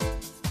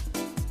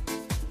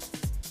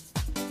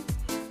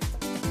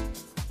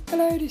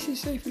Hello, this is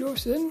Sophie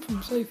Lawson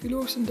from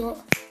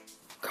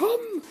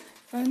sophielawson.com,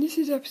 and this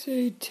is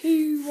episode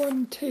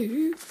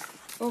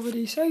 212 of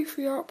the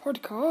Sophie Art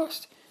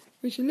Podcast,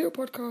 which is a little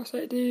podcast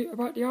that I do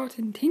about the art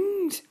and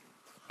things.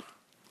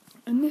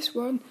 And this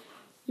one,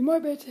 you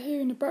might be able to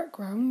hear in the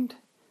background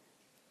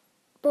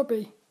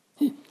Bobby.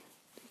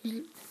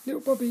 Little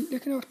Bobby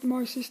looking after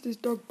my sister's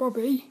dog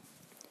Bobby.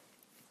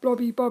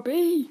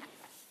 Bobby.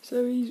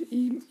 So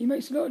he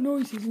makes a lot of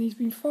noises and he's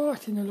been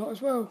farting a lot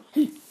as well.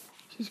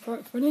 Which is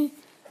quite funny.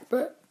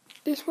 But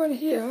this one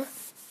here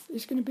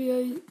is going to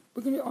be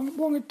what I'm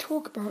going to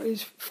talk about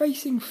is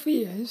facing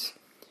fears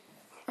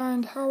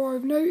and how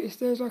I've noticed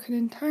there's like an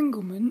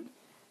entanglement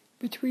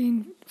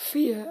between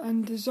fear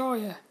and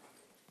desire.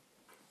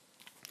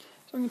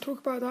 So I'm going to talk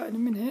about that in a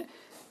minute,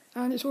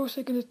 and it's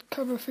also going to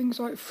cover things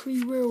like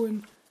free will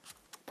and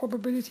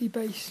probability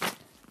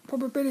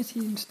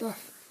and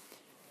stuff.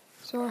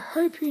 So I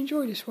hope you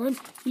enjoy this one.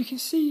 You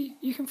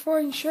can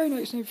find show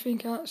notes and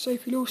everything at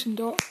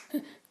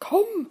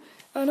sophielawson.com,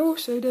 and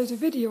also there's a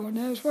video on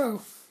there as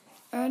well.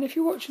 And if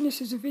you're watching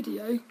this as a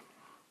video,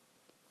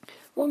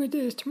 what I'm going to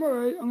do is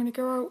tomorrow I'm going to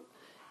go out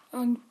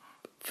and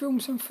film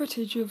some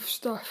footage of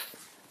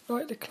stuff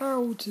like the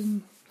clouds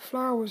and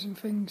flowers and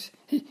things.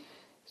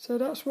 So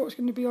that's what's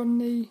going to be on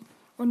the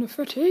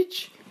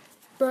footage.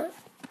 But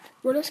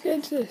let's get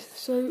into this.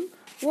 So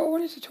what I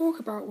wanted to talk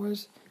about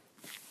was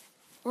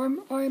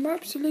I'm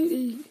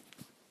absolutely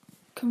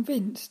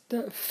convinced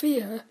that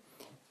fear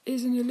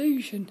is an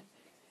illusion.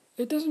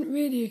 It doesn't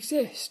really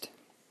exist.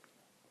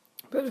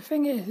 But the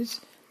thing is,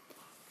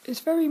 it's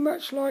very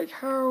much like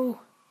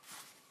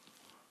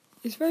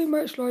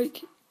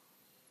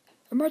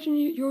imagine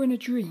you're in a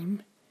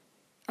dream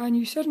and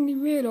you suddenly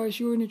realise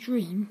you're in a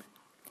dream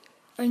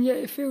and yet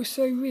it feels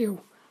so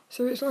real.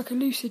 So it's like a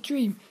lucid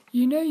dream.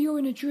 You know you're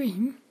in a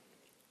dream,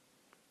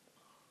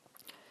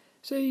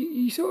 so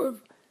you sort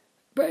of,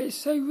 but it's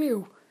so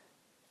real.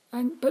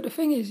 But the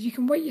thing is, you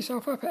can wake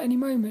yourself up at any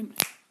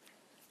moment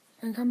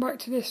and come back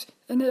to this.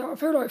 And I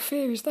feel like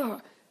fear is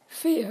that.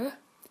 Fear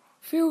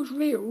feels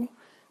real,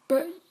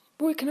 but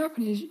what can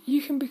happen is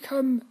you can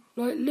become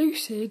like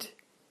lucid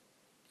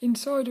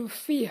inside of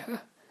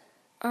fear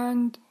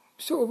and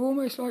sort of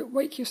almost like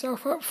wake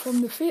yourself up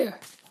from the fear.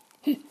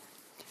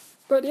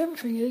 But the other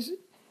thing is,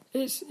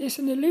 it's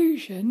an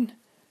illusion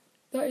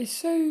that is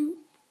so,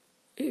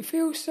 it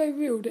feels so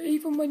real that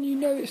even when you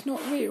know it's not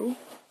real,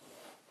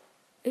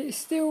 it's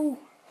still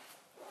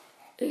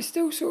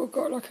sort of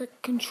got like a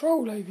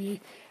control over you.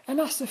 And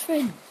that's the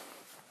thing.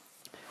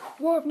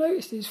 What I've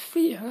noticed is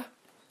fear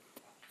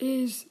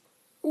is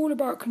all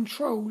about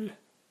control.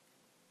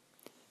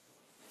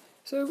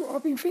 So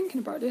I've been thinking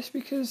about this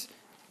because,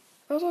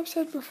 as I've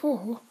said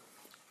before,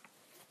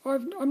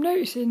 I'm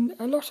noticing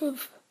a lot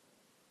of,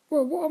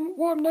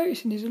 what I'm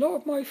noticing is a lot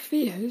of my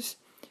fears,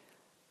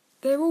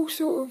 they're all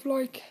sort of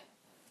like,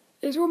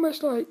 it's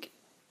almost like,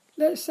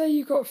 let's say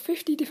you've got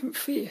 50 different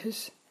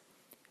fears.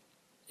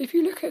 If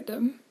you look at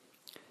them,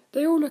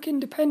 they all look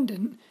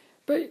independent,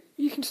 but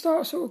you can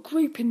start sort of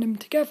grouping them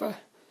together.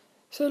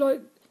 So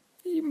like,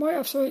 you might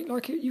have something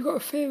like, you've got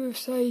a fear of,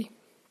 say,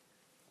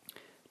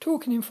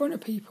 talking in front of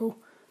people.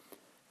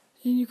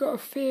 And you've got a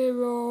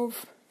fear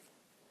of,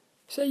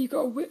 say you've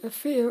got a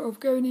fear of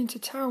going into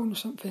town or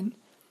something.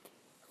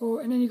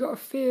 And then you've got a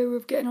fear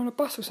of getting on a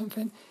bus or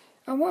something.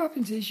 And what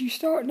happens is you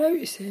start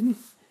noticing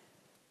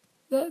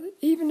that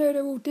even though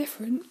they're all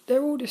different,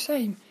 they're all the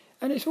same.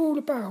 And it's all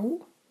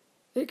about,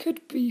 it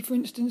could be, for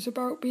instance,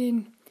 about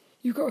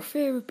you've got a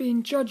fear of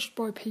being judged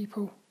by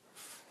people.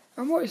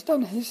 And what it's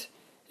done is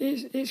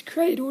it's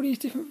created all these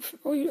different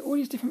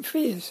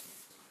fears.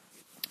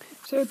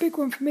 So a big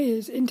one for me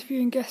is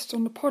interviewing guests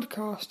on the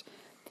podcast.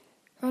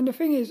 And the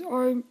thing is,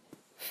 what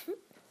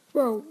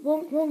I'm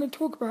going to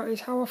talk about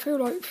is how I feel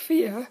like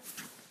fear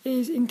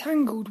is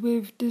entangled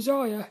with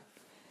desire.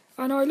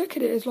 And I look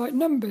at it as like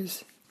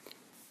numbers.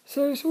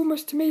 So it's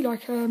almost to me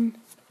like, imagine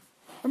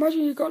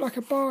you've got like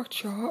a bar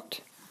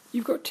chart.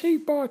 You've got two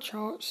bar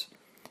charts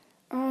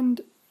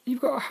and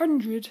you've got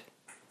 100,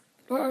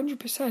 like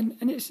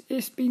 100%, and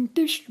it's been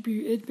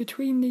distributed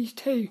between these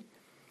two.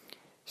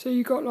 So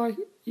you've got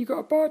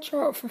a bar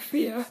chart for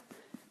fear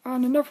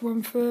and another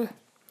one for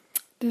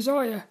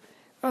desire.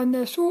 And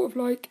they're sort of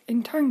like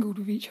entangled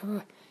with each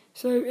other.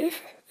 So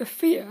if a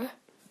fear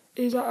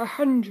is at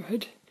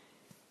 100,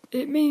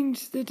 it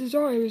means the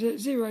desire is at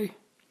 0.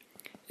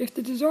 If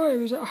the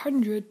desire is at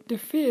 100, the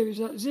fear is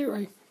at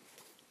 0.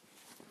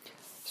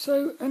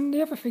 So, and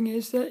the other thing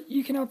is that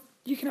you can have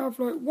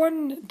like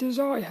one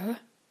desire.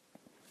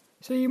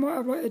 So you might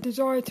have like a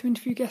desire to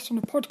interview guests on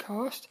a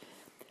podcast,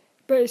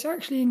 but it's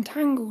actually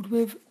entangled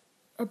with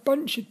a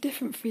bunch of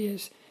different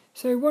fears.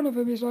 So one of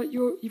them is like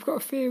you've got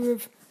a fear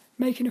of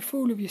making a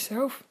fool of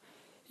yourself.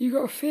 You've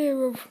got a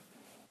fear of,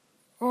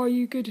 are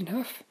you good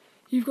enough?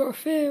 You've got a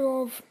fear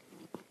of,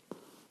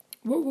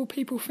 what will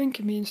people think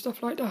of me and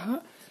stuff like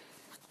that.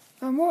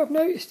 And what I've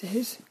noticed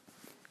is,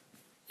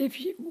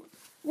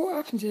 what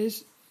happens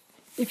is,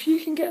 if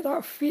you can get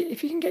that fear,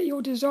 if you can get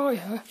your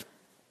desire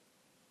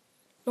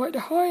like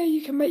the higher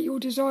you can make your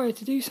desire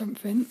to do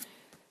something,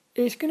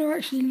 it's going to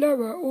actually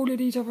lower all of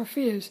these other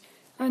fears.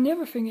 And the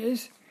other thing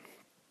is,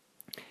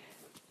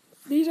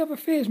 these other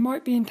fears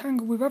might be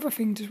entangled with other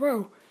things as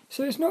well.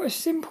 So it's not as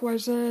simple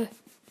as a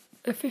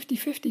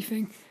 50-50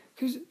 thing,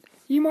 because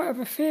you might have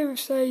a fear of,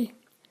 say,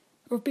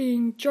 of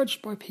being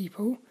judged by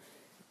people,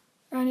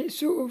 and it's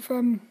sort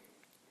of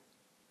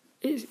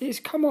it's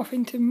come off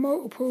into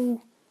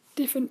multiple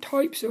different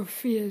types of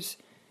fears.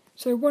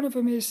 So one of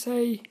them is,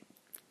 say,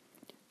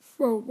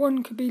 well,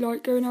 one could be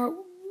like going out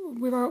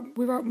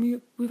without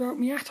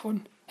me hat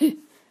on.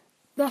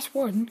 That's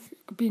one,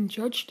 being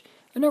judged.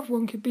 Another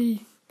one could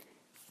be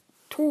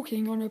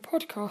talking on a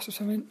podcast or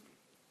something.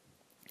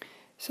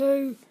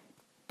 So,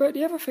 but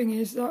the other thing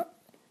is that,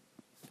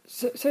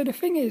 so the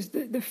thing is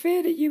that the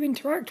fear that you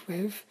interact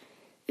with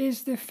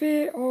is the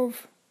fear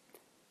of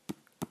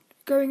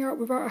going out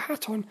without a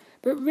hat on,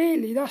 but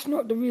really that's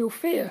not the real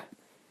fear.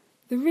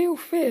 The real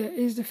fear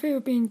is the fear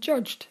of being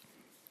judged.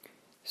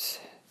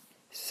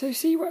 So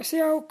see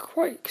how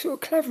quite sort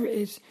of clever it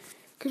is,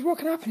 because what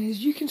can happen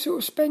is you can sort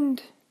of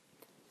spend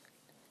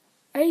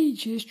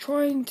ages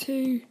trying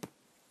to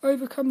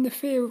overcome the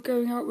fear of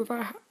going out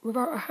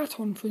without a hat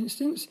on, for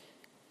instance.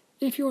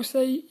 If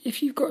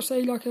you've got,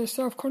 say, like a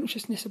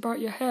self-consciousness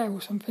about your hair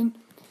or something,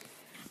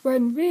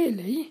 when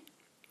really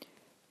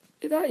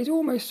that is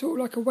almost sort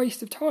of like a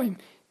waste of time,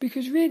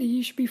 because really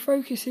you should be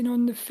focusing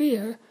on the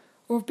fear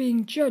of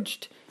being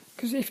judged.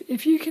 Because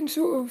if you can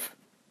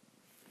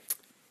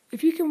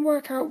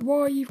work out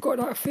why you've got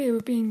that fear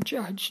of being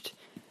judged,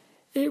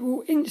 it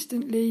will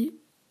instantly,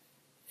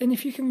 and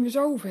if you can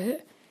resolve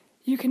it,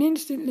 you can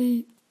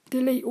instantly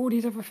delete all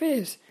these other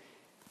fears.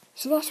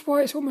 So that's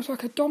why it's almost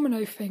like a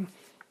domino thing.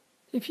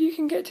 If you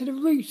can get to the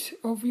root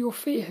of your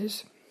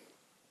fears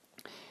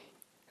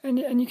and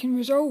you can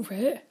resolve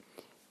it,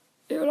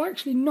 it will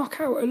actually knock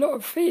out a lot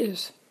of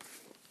fears,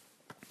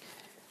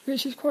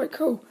 which is quite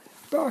cool.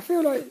 But I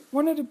feel like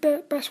one of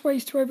the best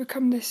ways to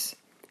overcome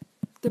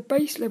the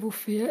base level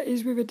fear,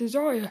 is with a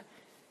desire.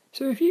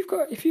 So if you've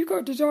got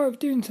a desire of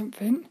doing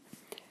something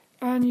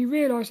and you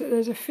realise that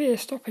there's a fear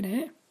stopping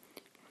it,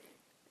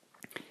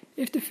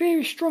 if the fear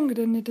is stronger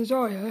than the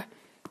desire,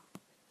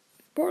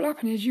 what will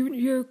happen is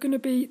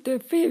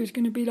the fear is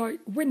going to be like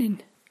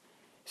winning.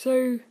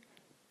 So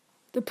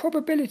the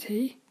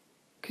probability,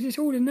 because it's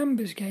all a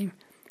numbers game,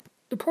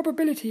 the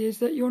probability is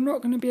that you're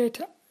not going to be able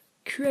to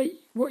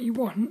create what you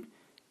want.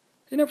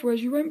 In other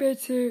words, you won't be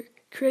able to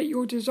create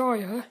your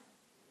desire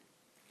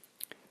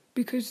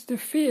because the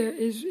fear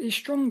is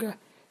stronger.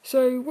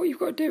 So what you've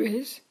got to do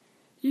is,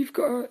 you've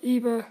got to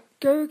either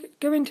go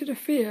into the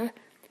fear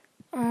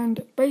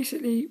and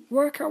basically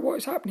work out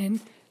what's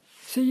happening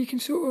so you can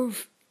sort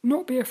of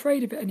not be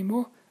afraid of it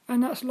anymore,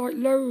 and that's like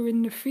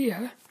lowering the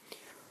fear.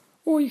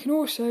 Or you can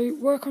also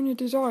work on your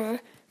desire,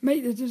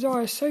 make the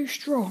desire so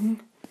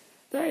strong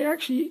that it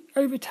actually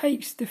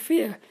overtakes the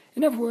fear.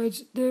 In other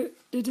words, the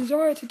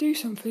desire to do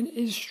something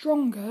is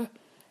stronger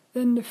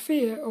than the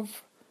fear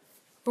of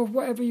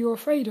whatever you're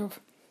afraid of.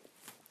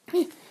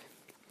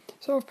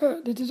 So I've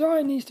put, the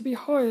desire needs to be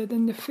higher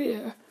than the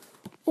fear,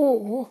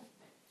 or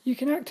you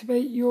can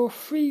activate your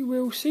free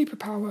will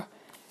superpower.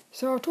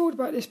 So I've talked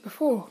about this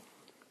before.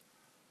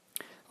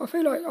 I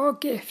feel like our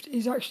gift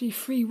is actually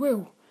free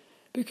will,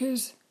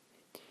 because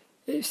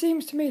it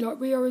seems to me like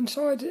we are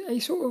inside a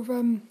sort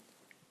of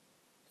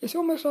it's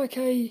almost like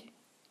a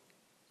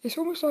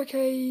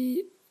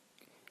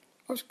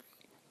I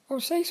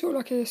would say sort of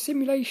like a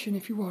simulation,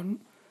 if you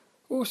want,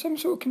 or some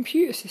sort of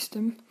computer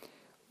system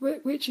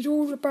which is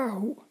all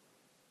about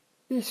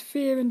this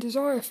fear and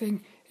desire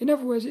thing. In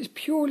other words, it's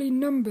purely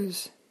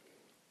numbers.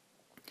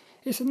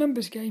 It's a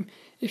numbers game.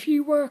 If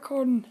you work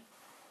on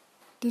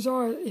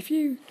desire, if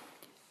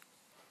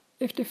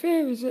the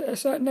fear is at a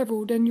certain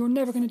level, then you're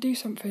never going to do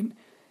something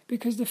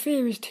because the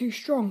fear is too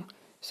strong.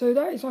 So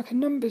that is like a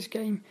numbers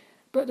game.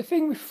 But the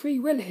thing with free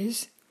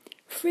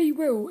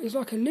will is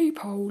like a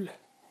loophole,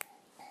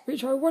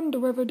 which I wonder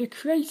whether the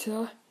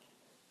creator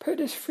put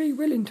this free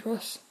will into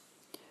us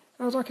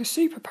as like a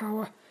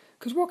superpower.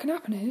 Because what can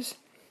happen is,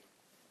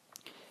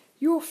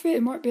 your fear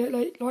might be at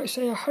like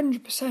say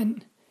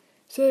 100%.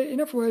 So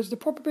in other words, the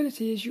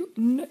probability is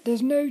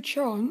there's no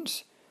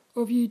chance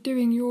of you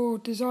doing your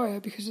desire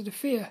because of the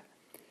fear.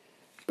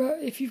 But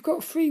if you've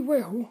got free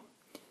will,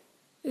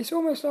 it's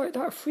almost like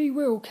that free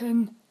will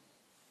can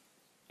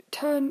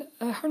turn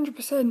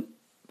 100%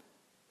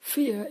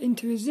 fear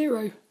into a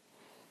 0.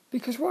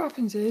 Because what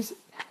happens is,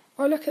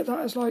 I look at that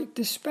as like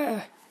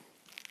despair.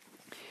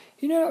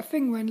 You know that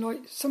thing when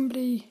like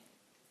something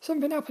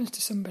happens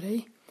to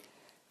somebody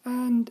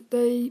and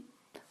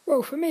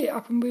for me it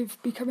happened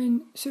with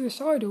becoming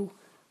suicidal.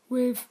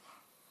 I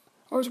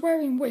was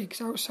wearing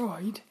wigs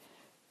outside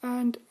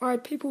and I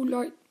had people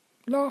like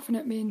laughing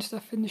at me and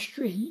stuff in the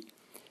street.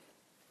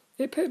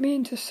 It put me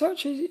into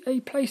such a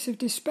place of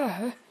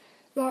despair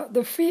that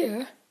the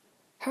fear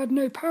had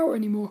no power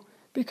anymore.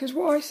 Because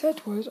what I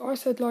said, well,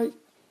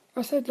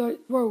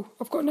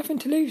 I've got nothing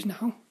to lose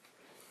now.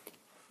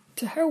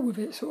 To hell with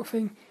it, sort of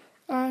thing.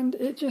 And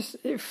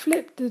it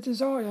flipped the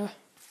desire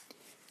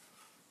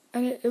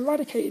and it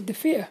eradicated the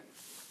fear.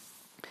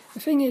 The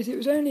thing is, it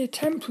was only a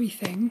temporary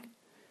thing,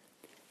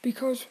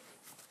 because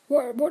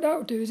what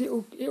that'll do is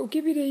it'll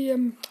give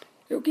you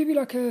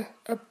like a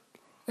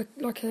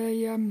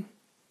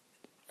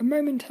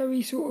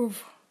momentary sort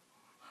of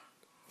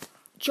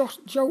jolt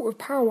of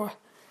power,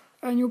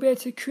 and you'll be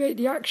able to create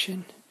the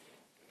action.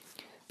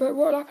 But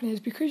what'll happen is,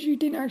 because you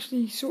didn't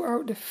actually sort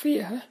out the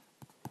fear,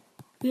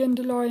 the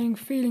underlying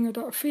feeling of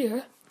that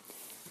fear,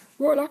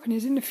 what'll happen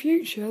is in the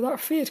future that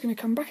fear is going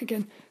to come back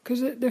again,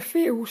 because the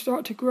fear will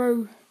start to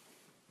grow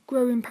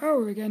in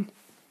power again.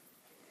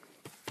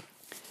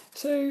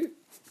 So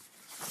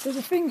there's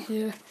a thing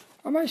here.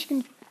 I'm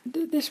actually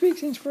this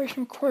week's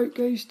inspirational quote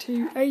goes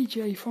to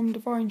AJ from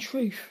Divine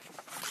Truth,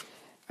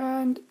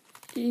 and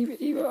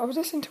I was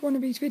listening to one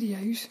of his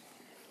videos,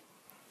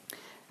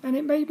 and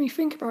it made me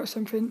think about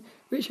something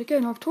which,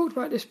 again, I've talked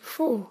about this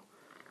before.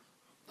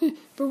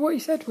 But what he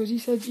said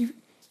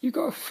you've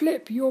got to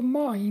flip your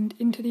mind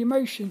into the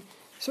emotion.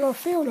 So I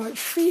feel like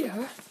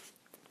fear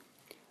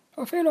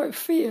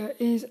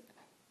is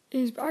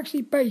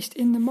actually based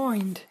in the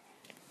mind.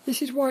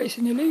 This is why it's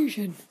an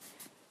illusion,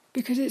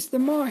 because it's the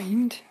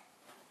mind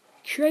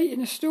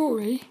creating a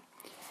story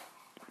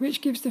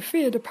which gives the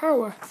fear the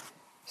power.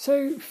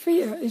 So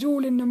fear is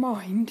all in the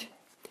mind.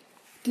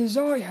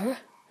 Desire,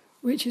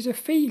 which is a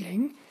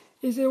feeling,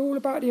 is all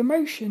about the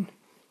emotion.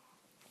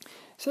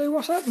 So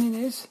what's happening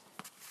is,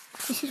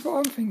 this is what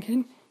I'm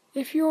thinking,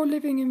 if you're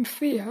living in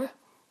fear,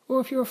 or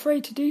if you're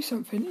afraid to do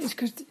something, it's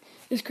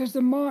because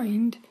the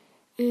mind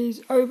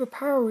is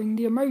overpowering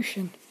the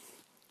emotion.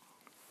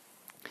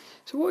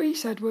 So what he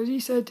said,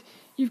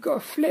 you've got to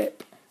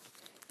flip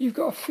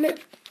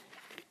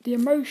the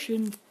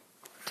emotion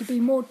to be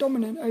more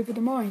dominant over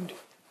the mind.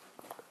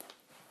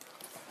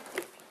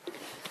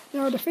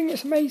 Now the thing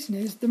that's amazing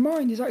is, the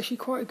mind is actually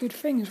quite a good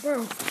thing as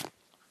well,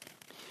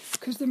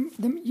 because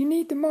you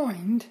need the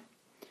mind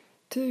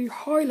to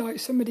highlight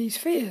some of these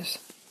fears,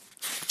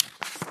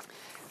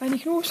 and you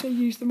can also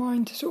use the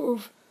mind to sort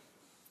of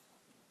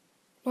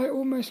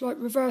almost like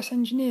reverse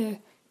engineer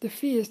the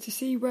fears to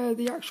see where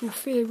the actual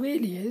fear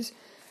really is.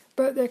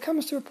 But there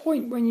comes to a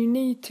point when you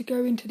need to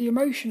go into the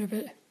emotion of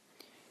it,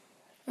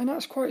 and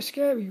that's quite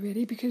scary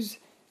really, because,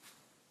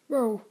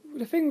 well,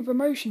 the thing with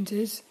emotions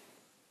is,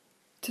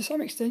 to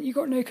some extent, you've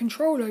got no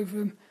control over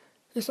them.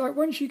 It's like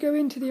once you go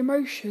into the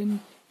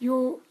emotion,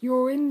 you're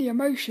in the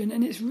emotion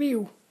and it's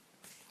real.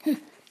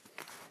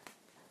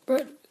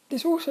 But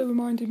this also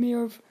reminded me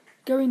of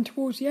going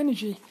towards the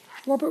energy.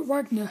 Robert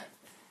Wagner,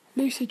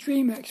 Lucid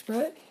Dream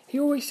expert, he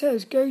always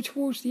says, go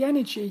towards the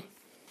energy.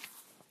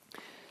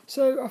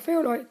 So I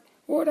feel like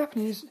what would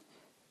happen is,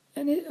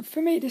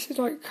 for me this is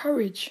like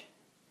courage.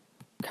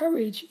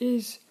 Courage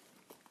is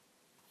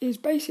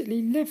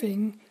basically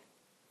living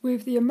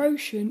with the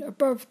emotion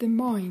above the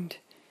mind.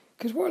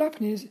 Because what will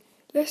happen is,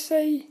 let's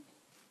say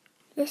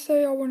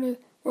I want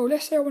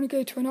to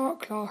go to an art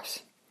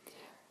class,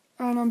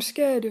 and I'm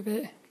scared of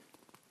it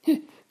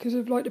because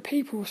of like the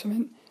people or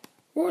something.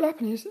 What will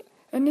happen is,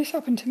 and this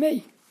happened to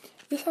me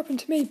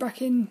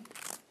back in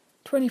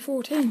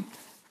 2014.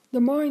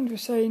 The mind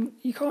was saying,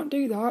 you can't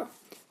do that,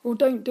 or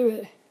don't do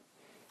it,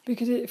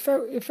 because it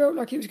felt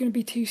like it was going to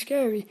be too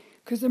scary,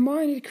 because the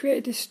mind had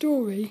created this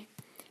story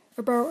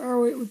about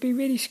how it would be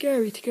really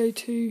scary to go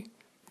to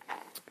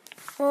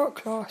art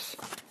class.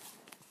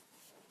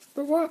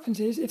 But what happens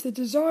is, if the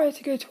desire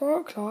to go to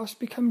art class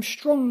becomes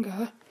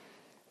stronger,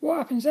 what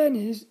happens then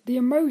is the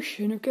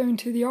emotion of going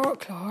to the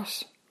art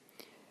class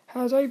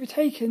has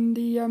overtaken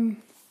the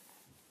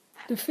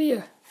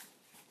fear.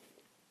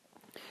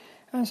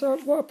 And so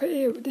what I put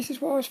here, this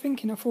is what I was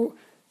thinking. I thought,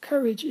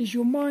 courage is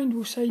your mind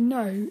will say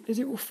no as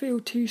it will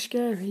feel too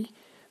scary,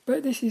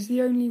 but this is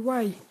the only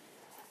way.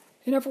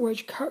 In other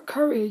words,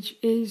 courage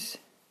is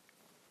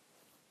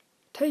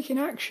taking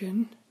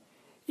action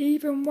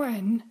even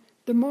when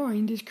the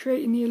mind is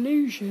creating the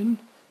illusion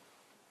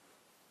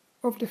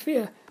of the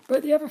fear.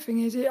 But the other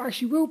thing is, it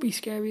actually will be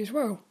scary as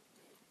well,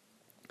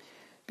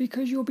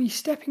 because you'll be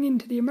stepping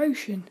into the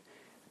emotion.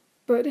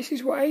 But this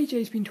is what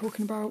AJ's been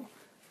talking about.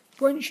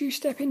 Once you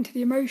step into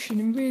the emotion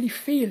and really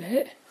feel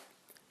it,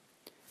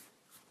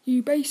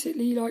 you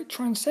basically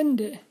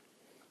transcend it.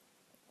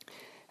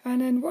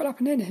 And then what will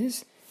happen then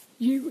is,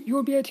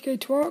 you'll be able to go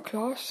to art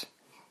class,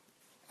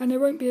 and there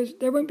won't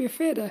be a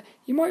fear there.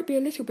 You might be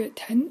a little bit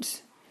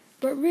tense,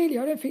 but really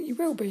I don't think you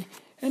will be.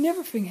 And the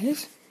other thing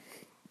is,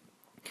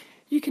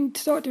 you can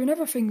start doing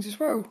other things as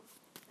well.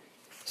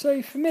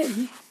 So for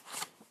me,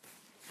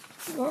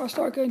 I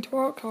started going to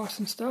art class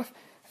and stuff,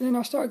 and then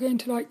I started going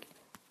to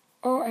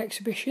art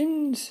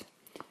exhibitions,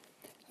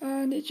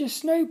 and it just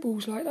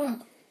snowballs like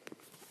that.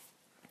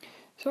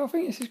 So I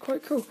think this is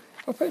quite cool.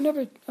 I'll put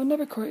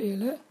another quote here.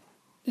 Look.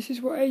 This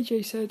is what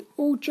AJ said: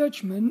 all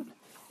judgment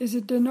is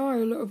a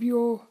denial of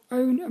your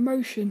own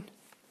emotion.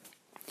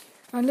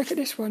 And look at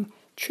this one: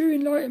 true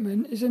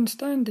enlightenment is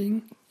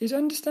understanding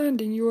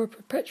you're a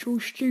perpetual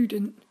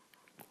student.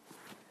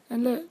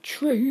 And look,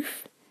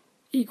 truth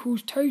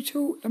equals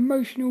total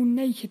emotional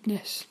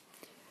nakedness,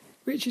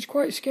 which is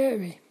quite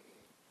scary.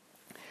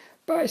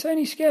 But it's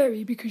only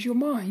scary because your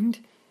mind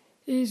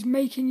is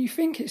making you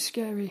think it's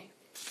scary.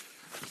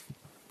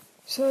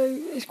 So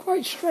it's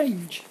quite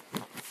strange.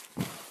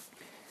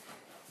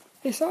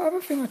 It's that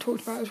other thing I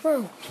talked about as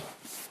well.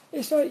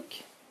 It's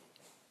like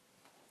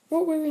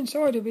what we're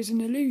inside of is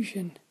an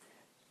illusion,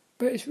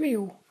 but it's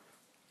real,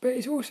 but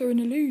it's also an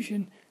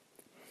illusion.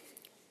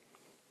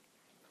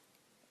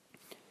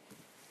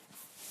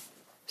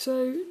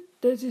 So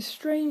there's this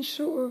strange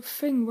sort of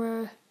thing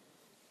where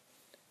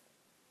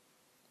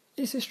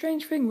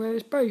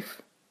it's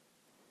both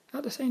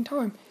at the same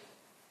time.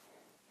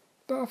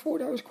 But I thought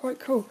that was quite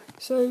cool.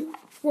 So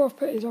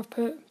what I've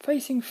put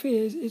facing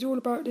fears is all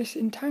about this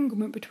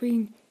entanglement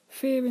between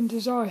fear and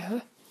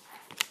desire.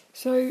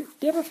 So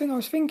the other thing I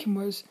was thinking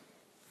was,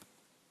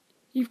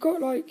 you've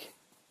got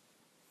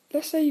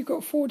let's say you've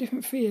got 4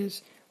 different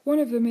fears. One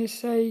of them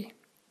is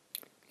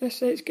let's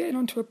say it's getting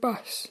onto a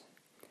bus.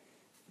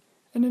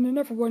 And then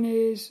another one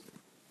is,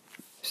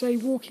 say,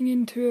 walking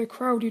into a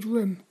crowded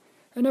room.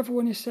 Another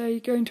one is, say,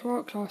 going to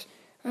art class.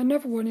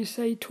 Another one is,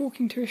 say,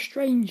 talking to a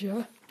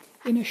stranger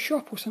in a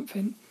shop or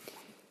something.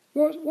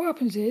 What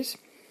happens is,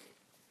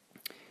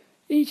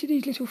 each of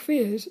these little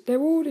fears, they're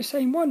all the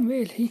same one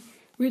really,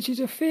 which is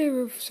a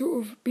fear of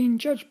sort of being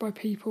judged by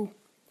people.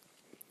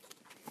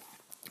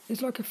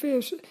 It's like a fear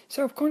of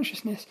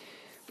self-consciousness.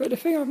 But the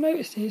thing I've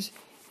noticed is,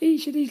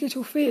 each of these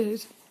little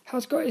fears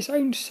has got its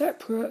own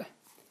separate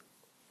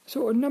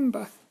sort of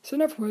number. So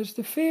in other words,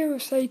 the fear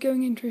of, say,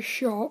 going into a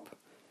shop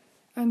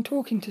and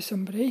talking to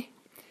somebody,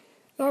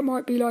 that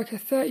might be like a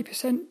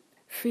 30%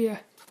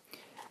 fear.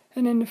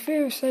 And then the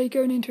fear of, say,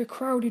 going into a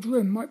crowded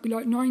room might be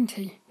like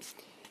 90.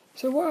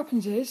 So what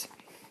happens is,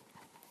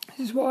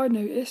 this is what I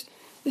noticed,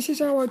 this is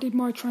how I did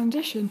my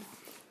transition.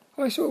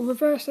 I sort of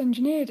reverse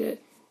engineered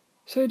it.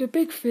 So the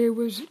big fear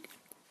was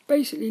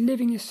basically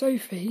living as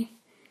Sophie.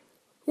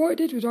 What I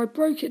did was I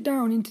broke it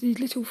down into these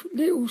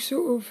little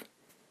sort of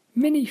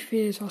mini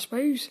fears, I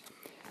suppose.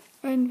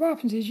 And what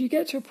happens is you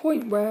get to a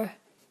point where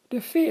the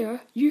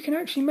fear, you can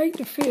actually make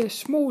the fear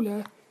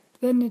smaller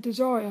than the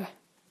desire.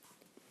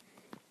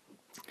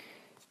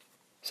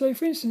 So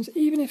for instance,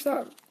 even if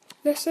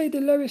let's say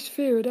the lowest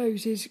fear of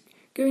those is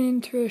going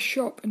into a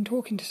shop and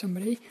talking to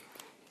somebody,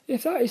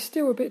 if that is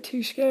still a bit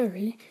too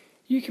scary,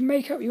 you can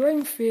make up your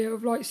own fear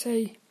of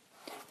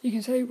you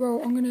can say, well,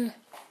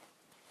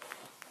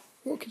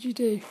 what could you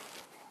do?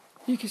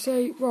 You could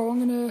say, well, what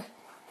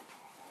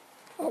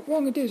I'm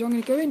going to do is I'm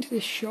going to go into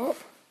this shop,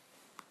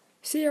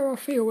 see how I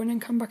feel, and then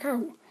come back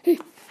out.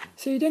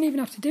 So you don't even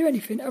have to do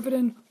anything other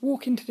than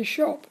walk into the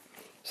shop.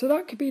 So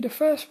that could be the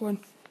first one.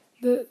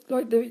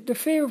 The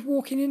fear of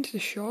walking into the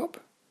shop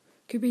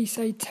could be,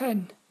 say,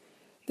 10.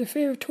 The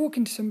fear of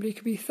talking to somebody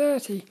could be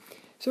 30.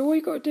 So all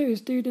you've got to do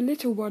is do the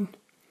little one.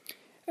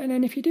 And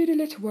then if you do the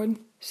little one,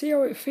 see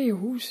how it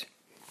feels.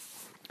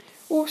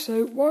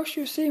 Also, whilst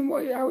you're seeing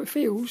how it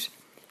feels,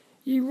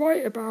 you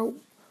write about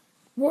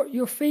what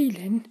you're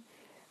feeling,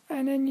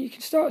 and then you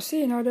can start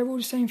seeing how they're all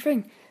the same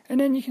thing. And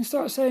then you can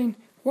start saying,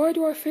 why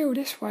do I feel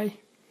this way?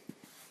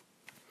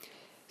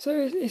 So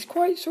it's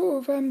quite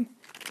sort of,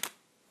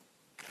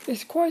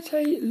 it's quite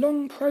a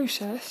long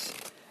process,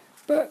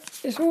 but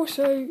it's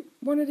also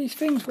one of these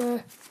things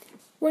where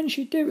once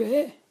you do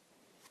it,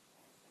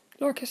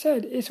 like I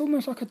said, it's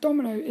almost like a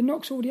domino. It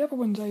knocks all the other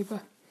ones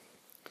over.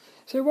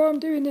 So why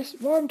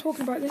I'm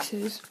talking about this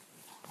is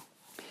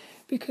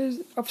because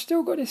I've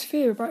still got this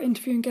fear about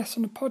interviewing guests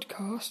on the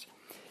podcast,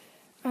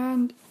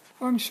 and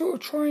I'm sort of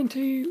trying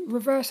to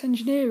reverse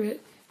engineer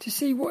it to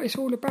see what it's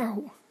all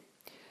about.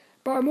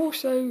 But I'm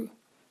also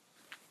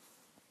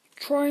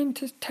trying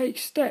to take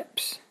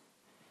steps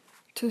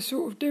to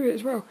sort of do it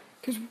as well.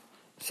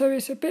 So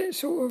it's a bit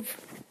sort of,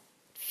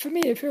 for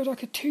me, it feels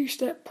like a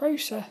 2-step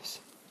process.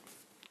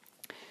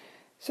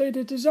 So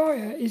the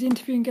desire is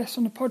interviewing guests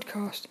on the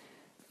podcast,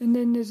 and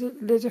then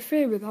there's a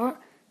fear with that.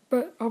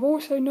 But I've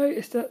also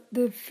noticed that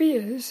the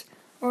fears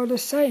are the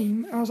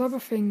same as other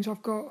things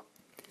I've got.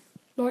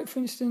 Like, for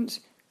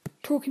instance,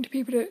 talking to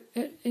people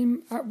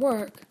at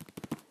work.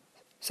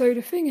 So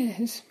the thing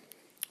is,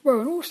 well,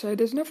 and also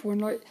there's another one,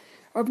 like,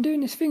 I'm doing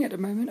this thing at the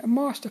moment, a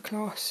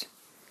masterclass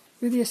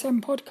with the SM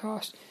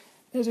podcast.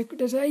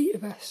 There's 8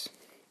 of us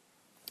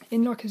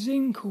in like a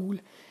Zoom call.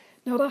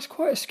 Now that's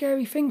quite a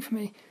scary thing for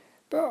me,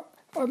 but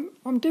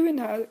I'm doing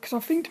that because I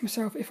think to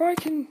myself, if I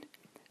can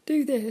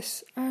do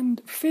this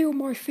and feel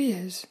my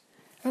fears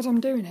as I'm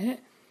doing it,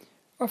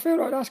 I feel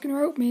like that's going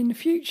to help me in the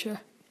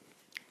future.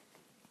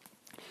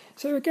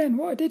 So again,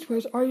 what I did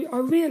was I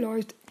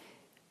realised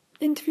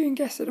interviewing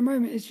guests at the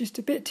moment is just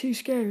a bit too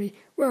scary.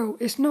 Well,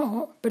 it's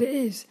not, but it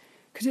is,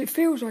 because it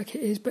feels like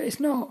it is, but it's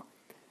not.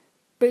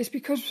 But it's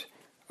because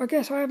I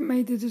guess I haven't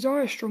made the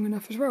desire strong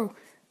enough as well.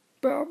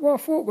 But what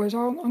I thought was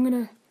I'm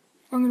gonna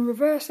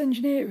reverse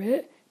engineer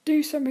it,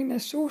 do something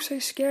that's also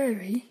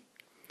scary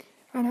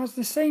and has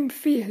the same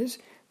fears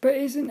but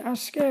isn't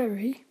as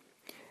scary.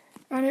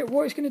 And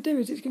what it's going to do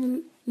is it's going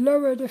to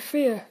lower the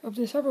fear of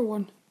this other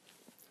one.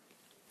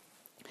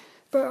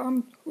 But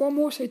what I'm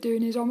also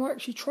doing is I'm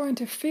actually trying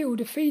to feel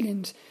the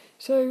feelings.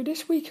 So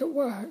this week at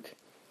work,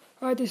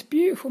 I had this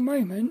beautiful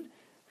moment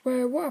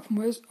where what happened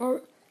was,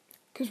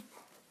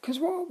 because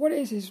what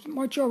it is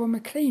my job, I'm a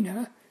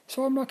cleaner,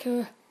 so I'm like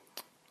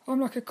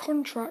a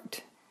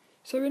contract.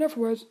 So in other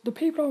words, the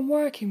people I'm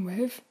working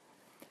with,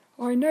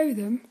 I know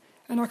them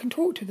and I can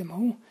talk to them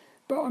all,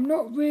 but I'm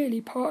not really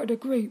part of the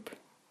group.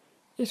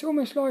 It's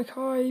almost like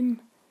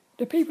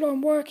the people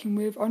I'm working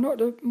with are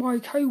not my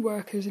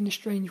co-workers in a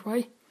strange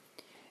way,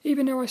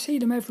 even though I see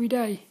them every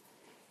day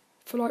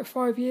for like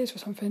 5 years or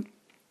something.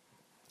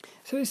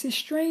 So it's this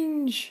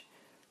strange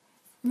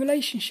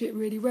relationship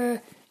really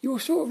where you're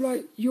sort of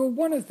like, you're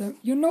one of them.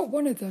 You're not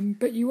one of them,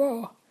 but you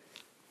are.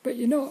 But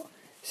you're not.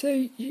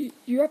 So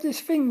you have this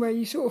thing where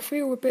you sort of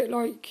feel a bit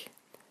like,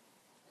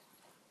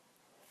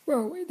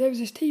 well, there was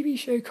this TV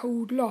show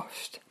called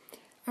Lost,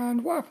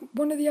 and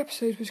one of the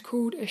episodes was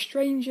called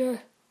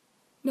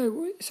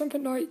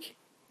something like,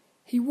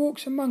 he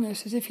walks among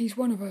us as if he's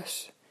one of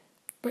us,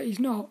 but he's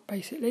not,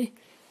 basically.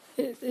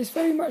 It's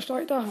very much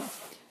like that.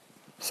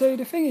 So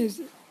the thing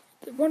is,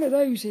 one of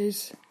those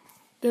is,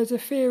 there's a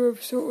fear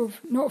of sort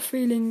of not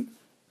feeling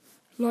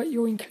like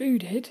you're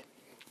included.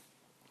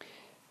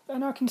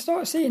 And I can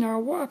start seeing how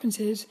what happens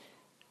is,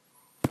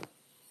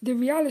 the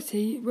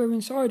reality we're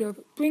inside of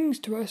brings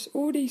to us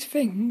all these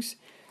things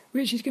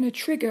which is going to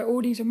trigger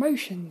all these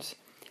emotions.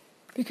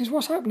 Because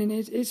what's happening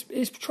is,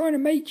 it's trying to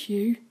make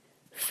you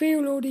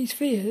feel all these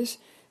fears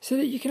so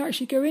that you can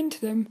actually go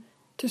into them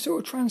to sort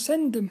of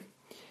transcend them.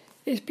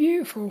 It's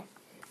beautiful.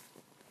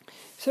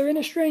 So in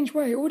a strange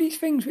way, all these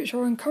things which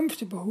are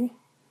uncomfortable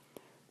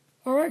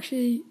are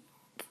actually,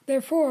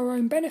 they're for our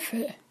own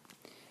benefit.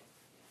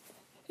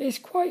 It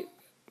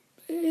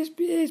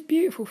is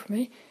beautiful for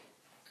me,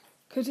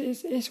 because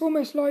it's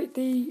almost like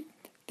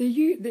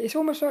it's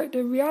almost like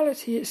the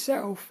reality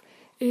itself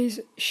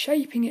is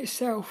shaping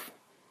itself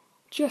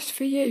just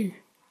for you.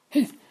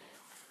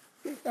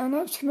 And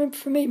that's,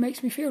 for me,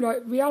 makes me feel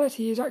like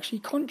reality is actually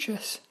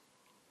conscious.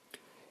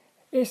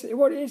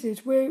 What it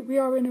is we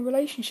are in a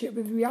relationship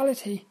with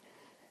reality,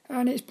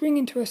 and it's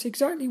bringing to us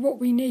exactly what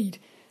we need.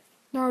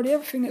 Now, the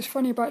other thing that's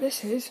funny about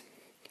this is,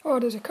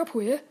 there's a couple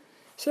here.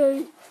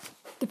 So,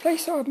 the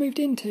place that I've moved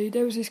into,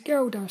 there was this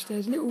girl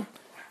downstairs, little,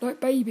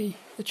 like baby,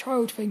 a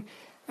child thing,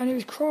 and it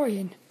was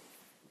crying.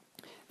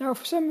 Now,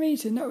 for some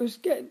reason, that was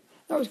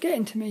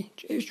getting to me.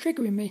 It was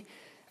triggering me,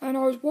 and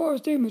what I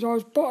was doing was I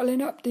was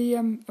bottling up the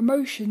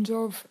emotions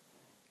of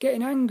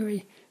getting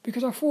angry,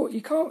 because I thought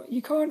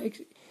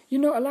you're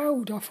not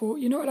allowed. I thought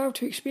you're not allowed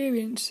to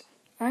experience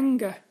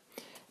anger.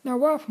 Now,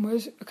 what happened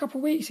was, a couple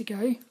of weeks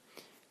ago,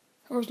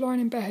 I was lying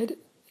in bed,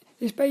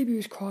 this baby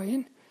was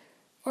crying.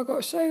 What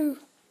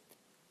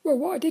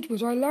I did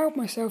was I allowed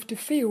myself to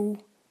feel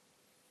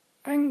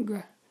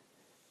anger,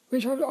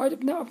 which I have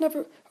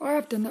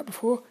done that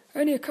before,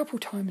 only a couple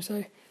of times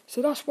though.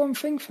 So that's one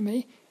thing for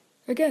me.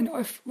 Again,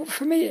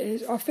 for me it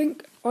is, I feel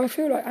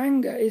like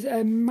anger is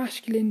a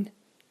masculine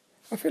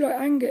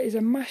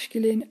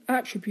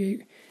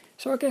attribute.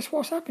 So I guess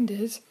what's happened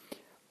is,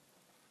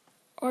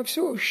 I've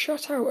sort of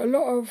shut out a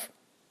lot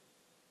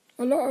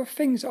of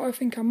things that I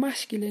think are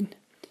masculine.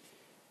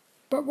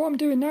 But what I'm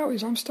doing now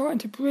is I'm trying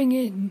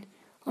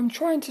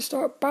to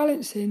start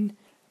balancing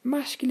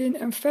masculine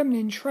and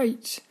feminine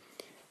traits,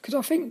 because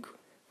I think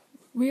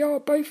we are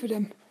both of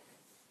them.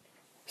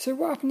 So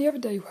what happened the other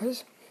day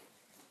was,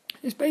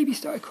 this baby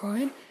started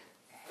crying,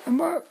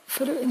 and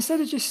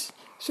instead of just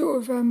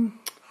sort of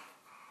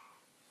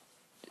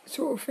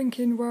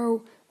thinking,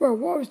 well,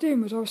 what I was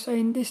doing was I was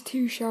saying, this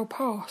too shall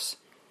pass,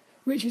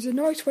 which is a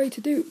nice way to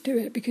do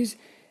it, because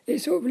it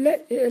sort of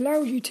it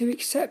allows you to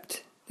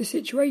accept the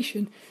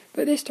situation.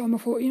 But this time I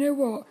thought, you know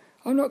what,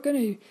 I'm not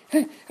going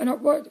to. And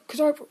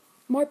because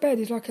my bed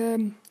is like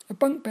a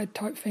bunk bed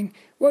type thing.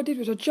 What I did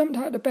was I jumped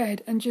out of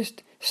bed and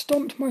just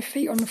stomped my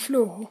feet on the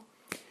floor.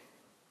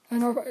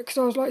 And because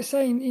I was like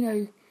saying, you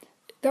know,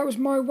 that was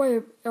my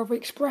way of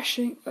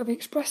expressing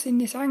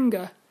this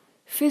anger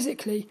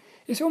physically.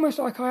 It's almost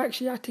like I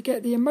actually had to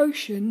get the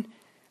emotion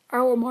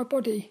out of my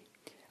body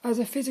as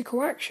a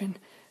physical action.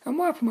 And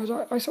what happened was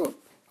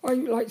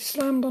I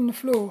slammed on the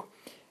floor.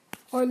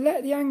 I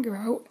let the anger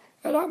out.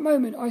 At that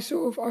moment, I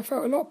felt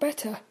a lot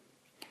better,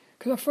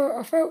 because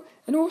I felt,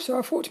 and also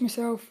I thought to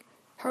myself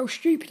how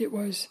stupid it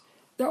was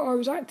that I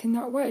was acting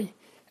that way,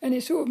 and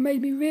it sort of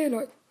made me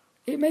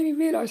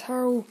realise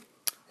how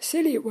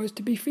silly it was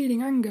to be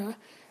feeling anger,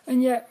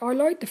 and yet I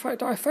liked the fact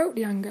that I felt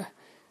the anger,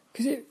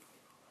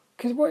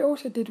 because what it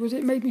also did was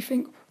it made me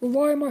think, well,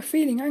 why am I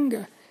feeling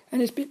anger?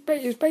 And it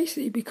was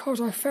basically because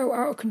I felt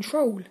out of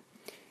control,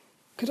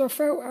 because I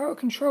felt out of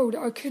control that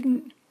I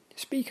couldn't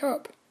speak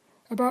up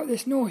about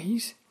this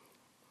noise.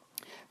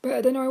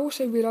 But then I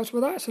also realised,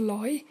 well, that's a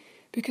lie,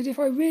 because if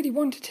I really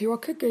wanted to, I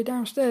could go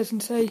downstairs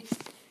and say,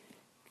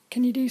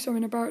 can you do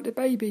something about the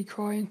baby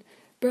crying?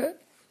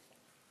 But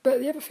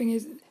the other thing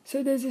is,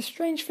 so there's this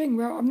strange thing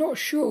where I'm not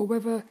sure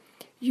whether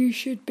you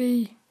should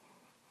be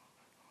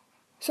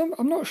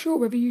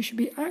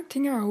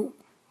acting out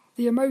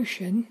the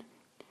emotion.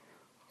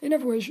 In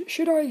other words,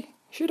 should I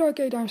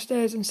go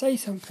downstairs and say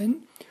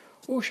something,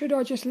 or should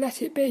I just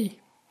let it be?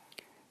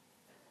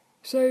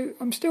 So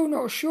I'm still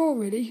not sure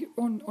really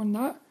on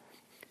that.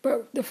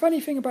 But the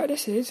funny thing about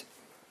this is,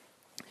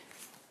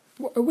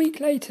 a week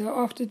later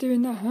after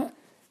doing that,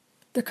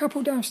 the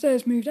couple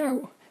downstairs moved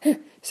out.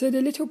 So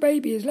the little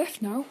baby is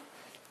left now.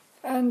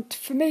 And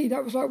for me,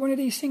 that was like one of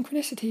these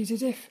synchronicities,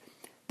 as if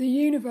the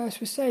universe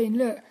was saying,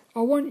 look, I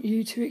want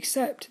you to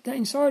accept that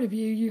inside of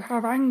you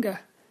have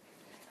anger.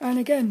 And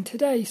again,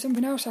 today,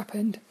 something else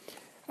happened.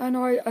 And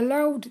I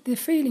allowed the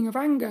feeling of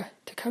anger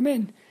to come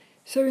in.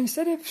 So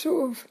instead of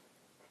sort of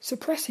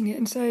suppressing it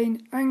and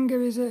saying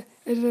anger is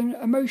an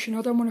emotion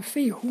I don't want to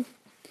feel,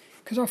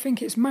 because I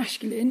think it's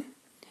masculine,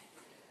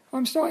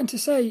 I'm starting to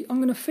say I'm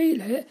going to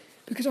feel it,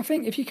 because I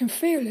think if you can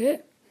feel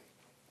it,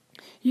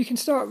 you can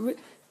start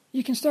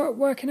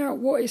working out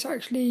what it's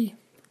actually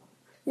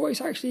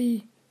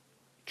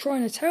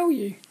trying to tell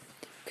you.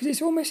 Because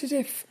it's almost as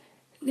if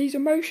these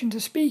emotions are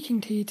speaking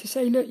to you to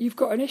say, look, you've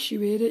got an issue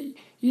here that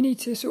you need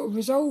to sort of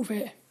resolve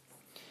it.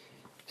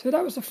 So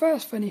that was the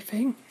first funny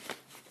thing,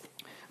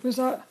 was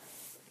that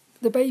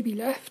the baby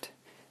left.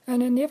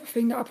 And then the other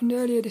thing that happened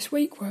earlier this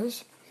week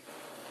was,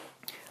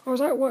 I was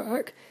at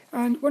work,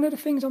 and one of the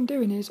things I'm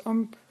doing is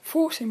I'm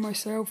forcing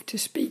myself to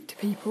speak to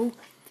people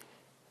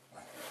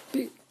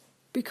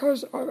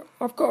because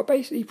I've got to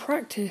basically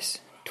practice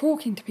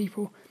talking to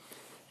people.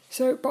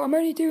 So, but I'm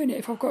only doing it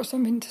if I've got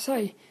something to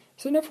say.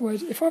 So in other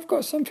words, if I've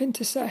got something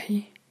to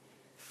say,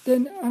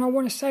 and I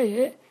want to say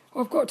it,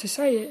 I've got to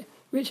say it,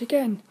 which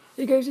again,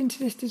 it goes into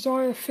this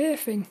desire-fear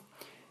thing.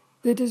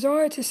 The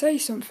desire to say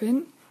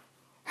something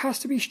has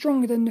to be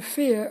stronger than the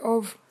fear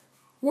of,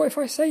 what if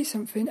I say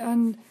something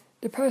and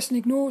the person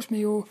ignores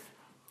me or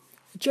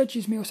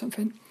judges me or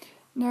something?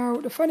 Now,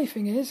 the funny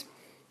thing is,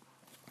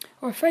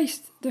 I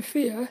faced the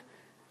fear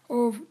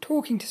of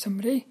talking to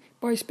somebody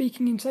by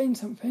speaking and saying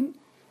something.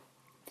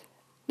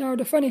 Now,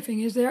 the funny thing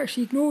is, they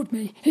actually ignored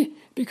me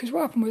because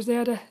what happened was they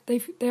had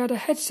a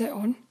headset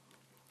on.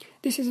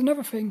 This is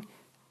another thing.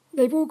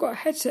 They've all got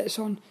headsets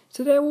on,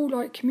 so they're all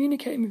like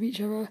communicating with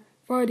each other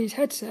via these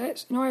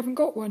headsets, and I haven't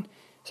got one.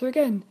 So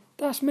again,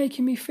 that's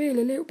making me feel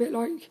a little bit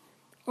like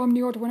I'm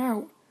the odd one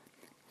out.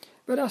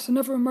 But that's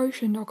another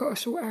emotion I've got to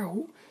sort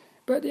out.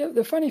 But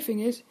the funny thing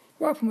is,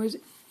 what happened was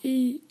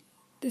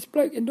this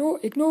bloke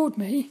ignored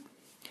me,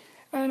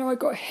 and I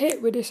got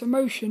hit with this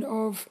emotion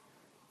of,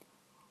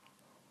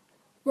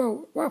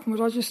 well, what happened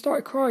was I just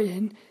started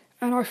crying,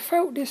 and I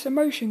felt this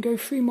emotion go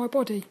through my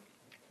body.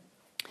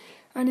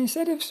 And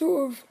instead of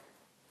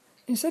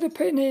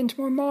putting it into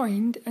my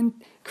mind and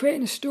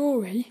creating a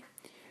story,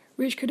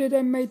 which could have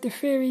then made the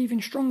fear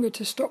even stronger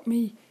to stop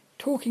me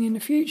talking in the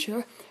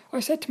future, I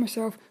said to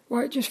myself,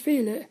 right, just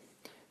feel it.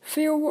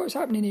 Feel what's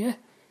happening here.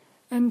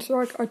 And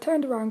so I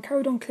turned around,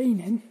 carried on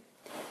cleaning,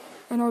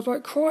 and I was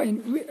like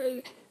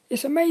crying.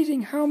 It's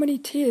amazing how many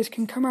tears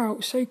can come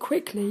out so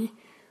quickly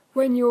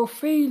when you're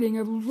feeling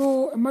a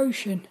raw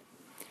emotion.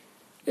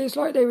 It's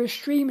like they were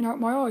streaming out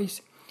my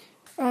eyes.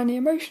 And the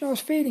emotion I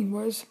was feeling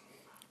was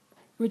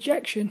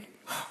rejection.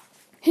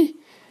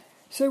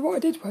 So what I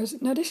did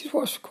was, now this is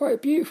what's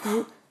quite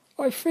beautiful,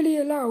 I fully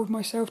allowed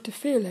myself to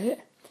feel it,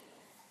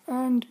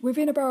 and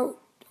within about,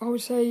 I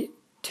would say,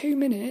 2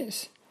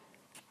 minutes,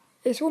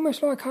 it's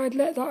almost like I had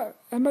let that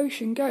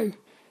emotion go.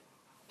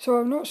 So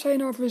I'm not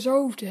saying I've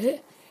resolved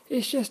it,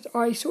 it's just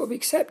I sort of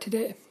accepted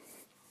it.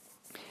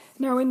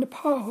 Now in the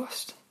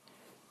past,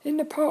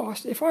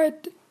 if I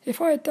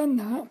had done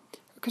that,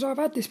 because I've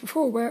had this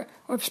before where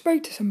I've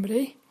spoke to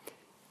somebody,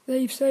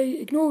 they've say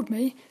ignored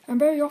me, and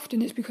very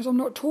often it's because I'm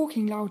not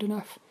talking loud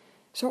enough.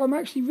 So I'm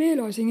actually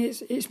realising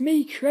it's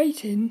me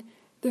creating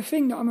the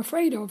thing that I'm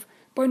afraid of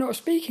by not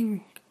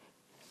speaking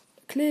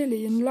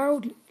clearly and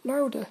loud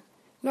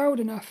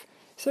enough.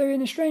 So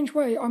in a strange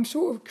way, I'm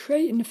sort of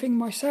creating the thing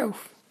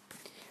myself.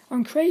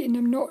 I'm creating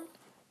them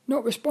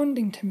not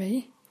responding to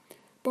me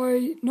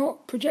by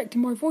not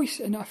projecting my voice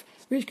enough,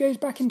 which goes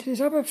back into this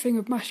other thing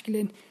of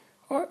masculine.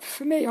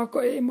 For me, I've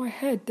got it in my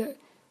head that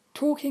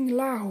talking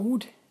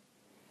loud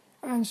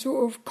and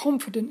sort of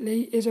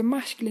confidently is a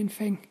masculine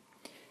thing.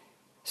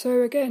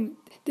 So again,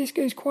 this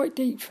goes quite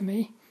deep for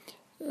me.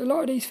 A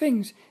lot of these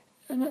things,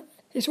 and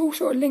it's all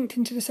sort of linked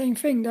into the same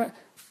thing, that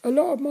a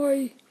lot of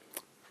my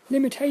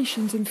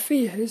limitations and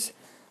fears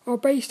are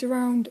based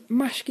around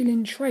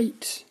masculine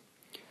traits,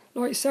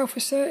 like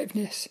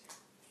self-assertiveness,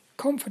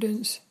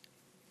 confidence,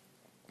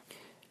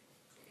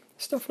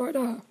 stuff like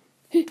that.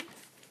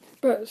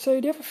 But so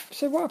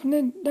what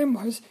happened then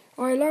was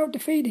I allowed the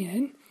feeling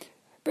in,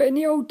 but in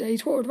the old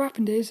days what would have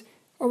happened is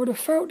I would have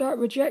felt that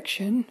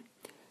rejection,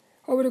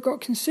 I would have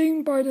got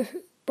consumed by the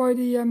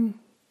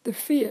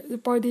fear,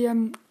 by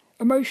the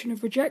emotion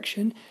of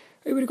rejection.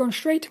 It would have gone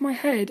straight to my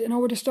head, and I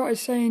would have started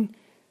saying,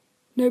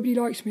 nobody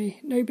likes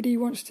me, nobody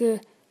wants to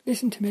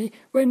listen to me,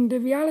 when the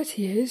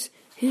reality is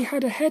he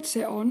had a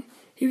headset on,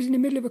 he was in the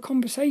middle of a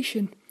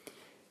conversation,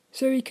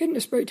 so he couldn't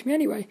have spoke to me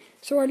anyway.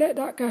 So I let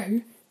that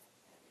go.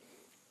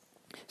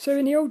 So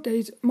in the old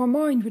days, my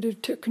mind would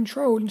have took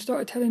control and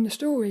started telling the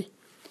story,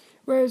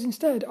 whereas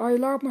instead I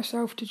allowed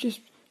myself to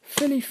just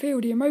fully feel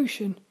the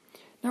emotion.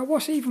 Now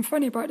what's even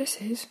funny about this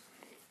is,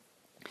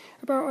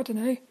 about, I don't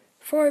know,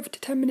 5 to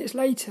 10 minutes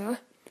later,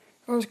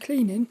 I was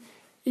cleaning,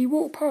 he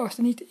walked past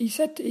and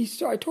he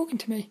started talking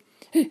to me.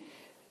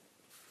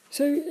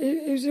 So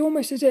it was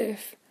almost as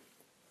if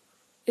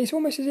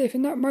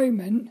in that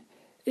moment,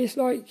 it's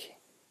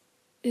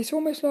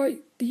almost like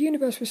the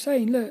universe was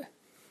saying, look,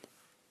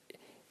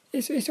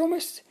 it's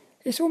almost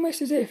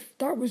as if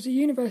that was the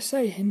universe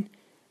saying,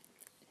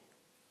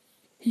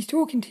 he's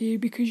talking to you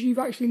because you've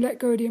actually let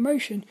go of the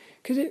emotion.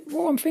 Because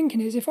what I'm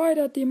thinking is, if I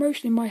had the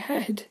emotion in my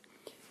head,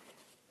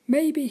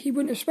 maybe he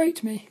wouldn't have spoke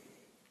to me.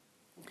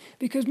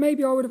 Because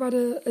maybe I would have had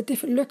a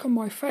different look on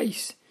my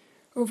face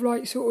of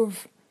like sort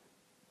of...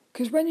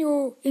 Because when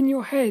you're in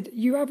your head,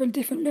 you have a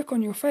different look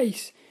on your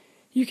face.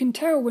 You can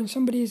tell when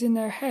somebody is in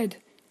their head.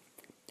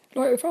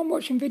 Like if I'm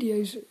watching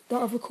videos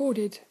that I've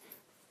recorded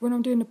when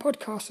I'm doing a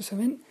podcast or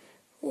something,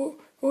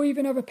 or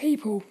even other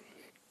people,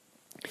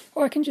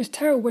 I can just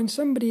tell when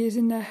somebody is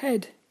in their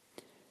head.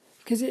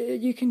 Because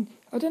you can,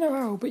 I don't know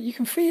how, but you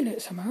can feel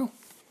it somehow.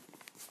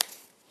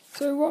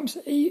 So what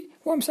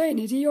I'm saying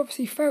is, he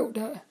obviously felt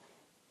that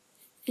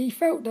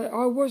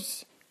I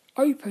was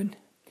open.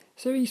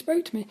 So he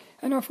spoke to me,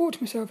 and I thought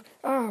to myself,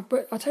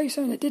 but I'll tell you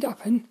something that did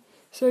happen.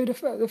 So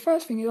the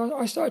first thing is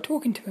I started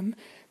talking to him,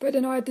 but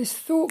then I had this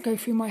thought go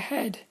through my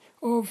head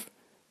of,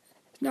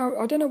 now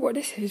I don't know what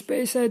this is, but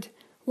it said,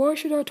 why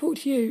should I talk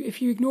to you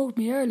if you ignored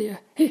me earlier?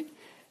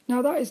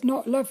 Now that is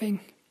not loving.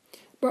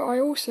 But I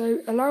also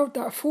allowed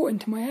that thought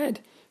into my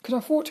head, because I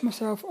thought to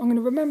myself, I'm going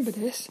to remember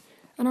this,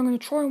 and I'm going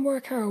to try and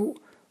work out,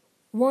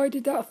 why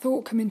did that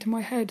thought come into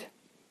my head?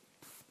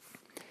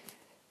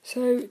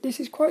 So this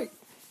is quite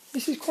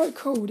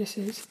cool, this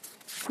is.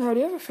 Now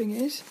the other thing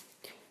is,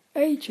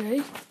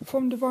 AJ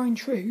from Divine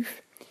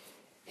Truth,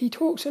 he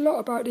talks a lot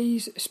about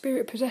these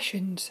spirit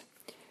possessions.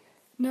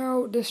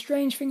 Now the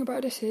strange thing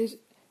about this is,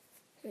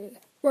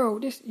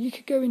 you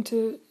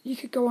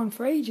could go on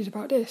for ages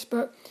about this,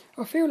 but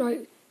I feel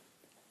like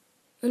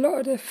a lot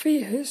of the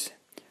fears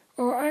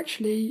are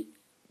actually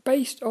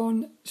based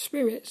on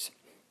spirits,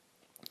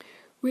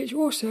 which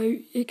also,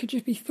 it could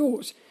just be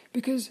thoughts,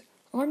 because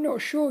I'm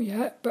not sure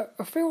yet, but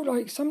I feel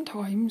like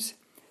sometimes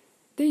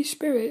these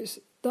spirits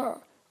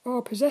that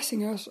are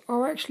possessing us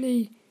are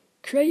actually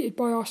created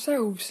by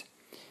ourselves,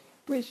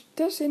 which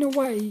does in a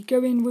way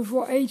go in with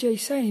what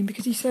AJ's saying,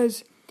 because he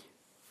says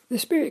the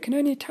spirit can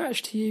only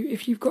attach to you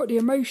if you've got the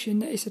emotion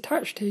that it's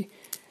attached to.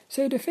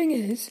 So the thing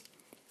is,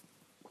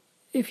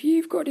 if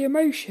you've got the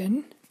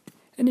emotion,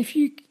 and if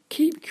you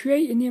keep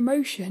creating the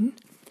emotion,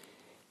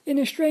 in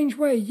a strange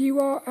way, you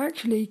are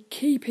actually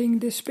keeping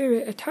the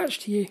spirit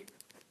attached to you.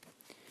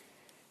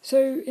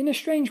 So in a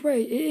strange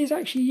way, it is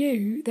actually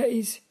you that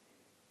is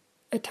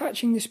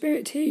attaching the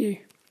spirit to you.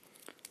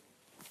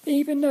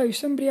 Even though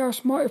somebody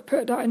else might have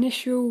put that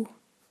initial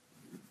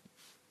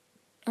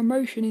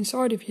emotion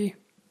inside of you.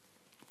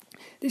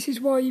 This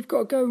is why you've got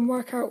to go and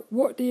work out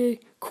what the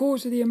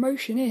cause of the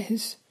emotion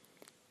is,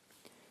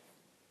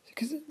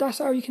 because that's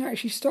how you can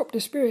actually stop the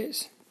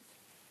spirits.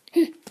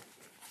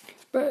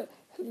 But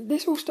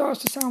this all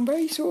starts to sound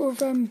very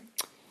sort of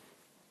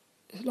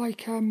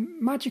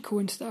magical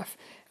and stuff,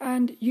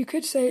 and you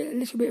could say a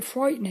little bit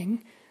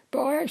frightening,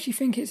 but I actually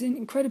think it's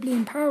incredibly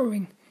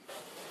empowering,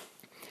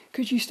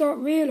 because you start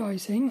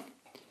realising,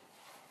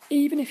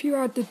 even if you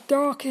had the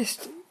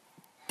darkest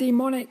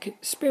demonic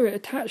spirit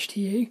attached to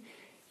you,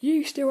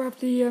 you still have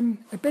the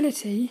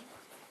ability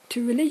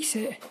to release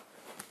it.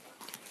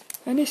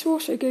 And this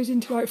also goes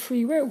into like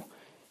free will.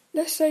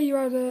 Let's say you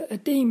had a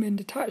demon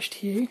attached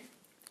to you,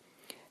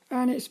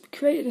 and it's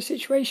created a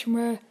situation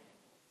where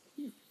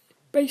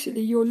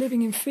basically you're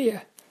living in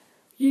fear.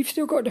 You've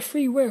still got the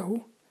free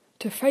will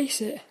to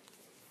face it.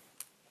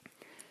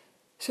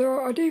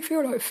 So I do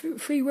feel like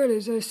free will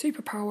is a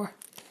superpower.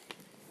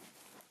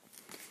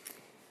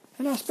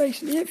 And that's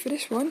basically it for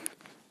this one.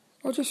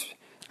 I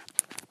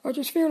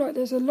just feel like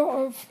there's a lot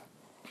of...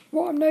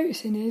 What I'm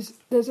noticing is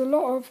there's a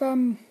lot of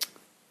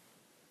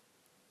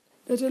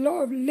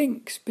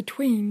links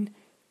between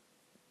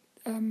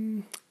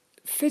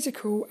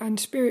physical and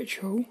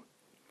spiritual,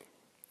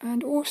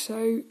 and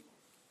also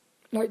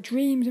like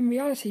dreams and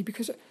reality,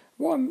 because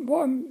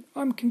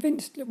I'm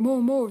convinced more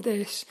and more of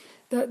this,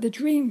 that the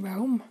dream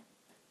realm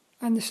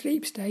and the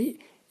sleep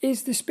state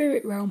is the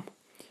spirit realm,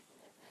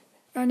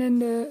 and then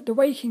the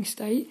waking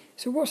state.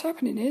 So what's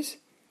happening is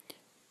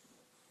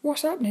when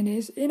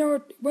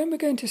we're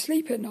going to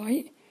sleep at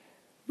night,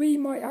 we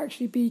might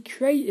actually be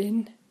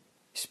creating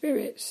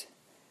spirits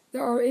that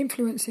are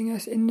influencing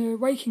us in the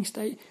waking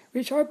state,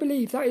 which I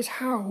believe that is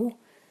how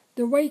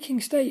the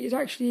waking state is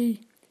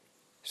actually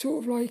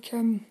sort of like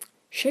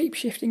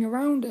shape-shifting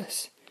around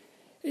us.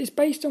 It's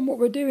based on what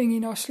we're doing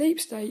in our sleep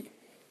state.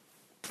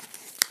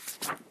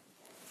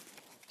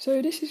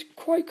 So this is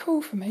quite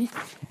cool for me.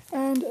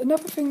 And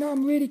another thing that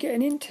I'm really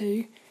getting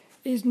into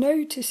is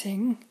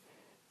noticing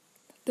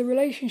the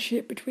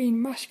relationship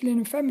between masculine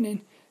and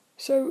feminine.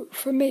 So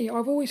for me,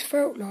 I've always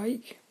felt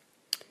like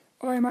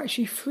I am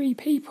actually three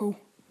people.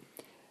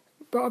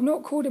 But I've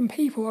not called them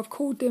people, I've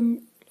called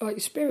them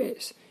like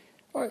spirits.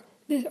 I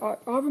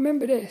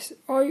remember this.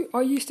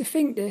 I used to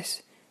think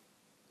this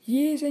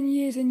years and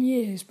years and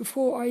years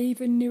before I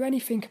even knew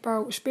anything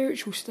about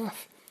spiritual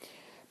stuff.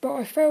 But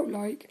I felt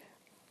like,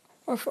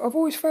 I've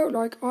always felt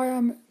like I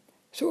am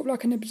sort of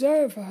like an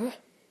observer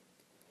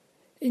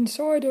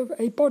inside of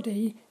a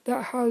body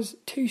that has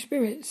two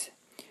spirits,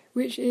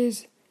 which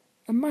is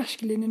a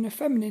masculine and a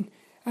feminine,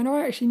 and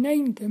I actually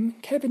named them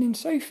Kevin and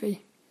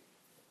Sophie.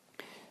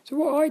 So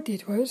what I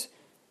did was,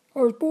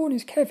 I was born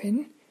as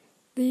Kevin.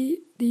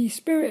 The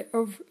spirit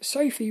of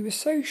Sophie was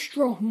so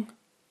strong,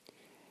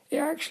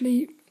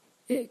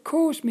 it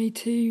caused me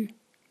to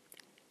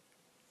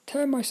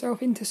turn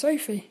myself into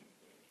Sophie.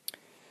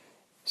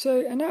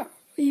 So, and that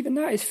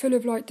is full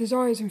of like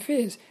desires and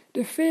fears.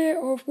 The fear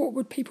of what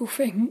would people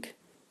think,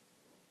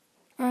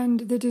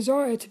 and the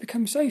desire to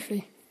become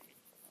Sophie.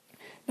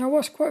 Now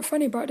what's quite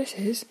funny about this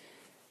is,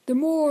 the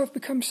more I've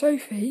become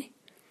Sophie,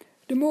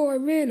 the more I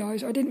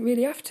realise I didn't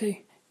really have to.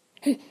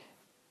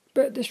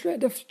 But the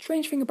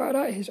strange thing about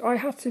that is, I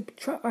had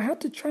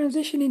to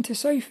transition into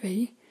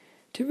Sophie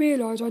to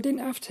realise I didn't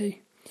have to,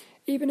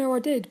 even though I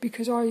did,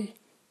 because I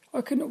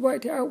couldn't have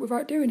worked it out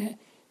without doing it.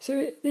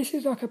 So this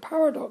is like a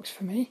paradox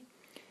for me.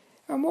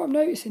 And what I'm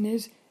noticing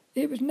is,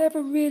 it was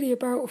never really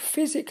about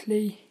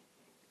physically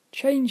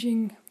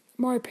changing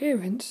my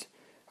appearance.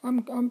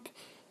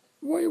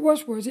 What it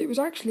was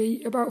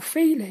actually about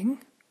feeling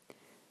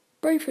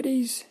both of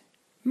these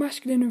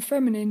masculine and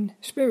feminine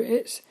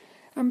spirits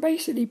and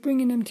basically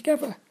bringing them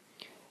together.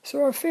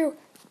 So I feel,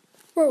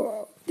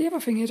 well, the other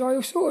thing is, I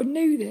sort of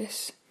knew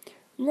this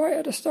right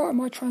at the start of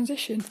my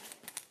transition.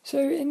 So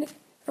in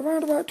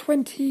around about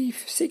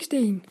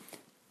 2016,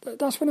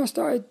 that's when I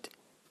started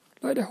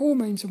like the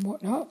hormones and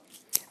whatnot.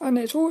 And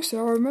it's also,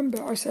 I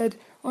remember I said,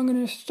 I'm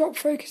going to stop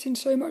focusing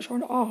so much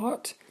on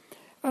art,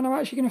 and I'm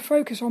actually going to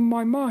focus on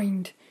my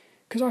mind,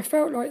 because I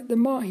felt like the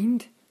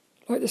mind,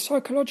 like the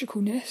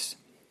psychologicalness,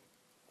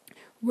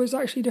 was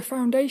actually the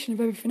foundation of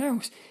everything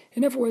else.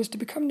 In other words, to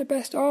become the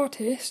best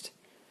artist,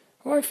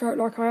 I felt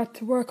like I had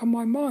to work on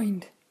my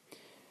mind.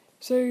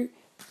 So,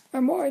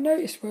 and what I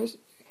noticed was,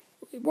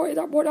 what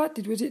that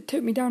did was, it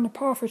took me down the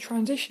path of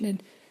transitioning,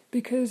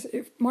 because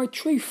my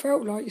truth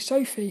felt like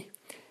Sophie,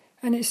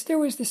 and it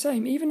still is the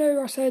same. Even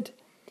though I said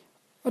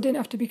I didn't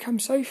have to become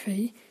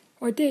Sophie,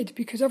 I did,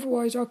 because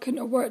otherwise I couldn't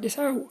have worked this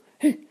out.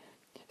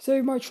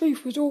 So my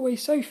truth was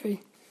always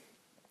Sophie.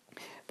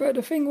 But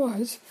the thing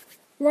was,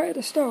 right at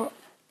the start,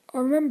 I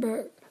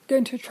remember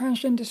going to a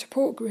transgender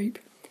support group,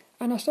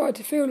 and I started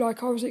to feel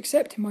like I was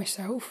accepting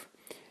myself.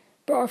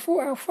 But I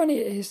thought how funny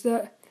it is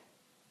that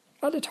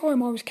at the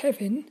time I was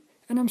Kevin,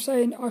 and I'm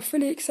saying I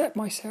fully accept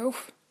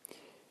myself.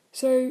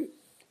 So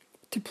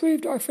to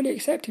prove that I fully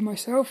accepted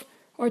myself,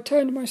 I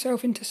turned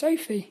myself into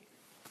Sophie.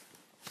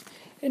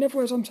 In other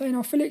words, I'm saying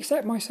I fully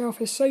accept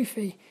myself as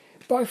Sophie.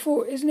 But I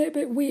thought, isn't it a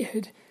bit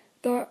weird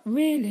that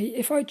really,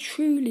 if I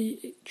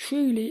truly,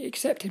 truly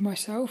accepted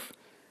myself,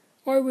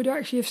 I would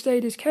actually have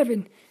stayed as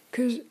Kevin,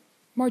 because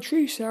my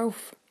true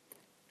self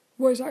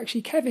was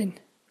actually Kevin.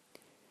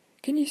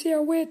 Can you see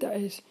how weird that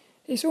is?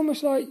 It's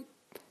almost like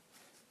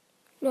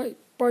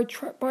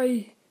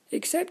by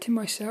accepting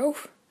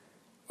myself,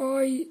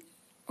 I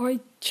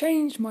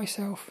changed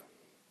myself.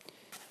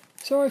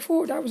 So I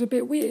thought that was a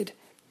bit weird.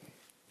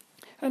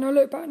 And I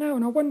look back now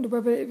and I wonder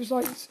whether it was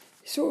like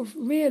sort of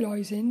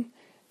realising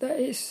that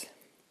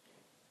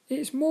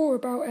it's more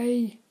about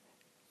a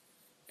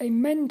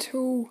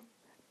mental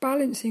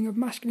balancing of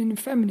masculine and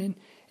feminine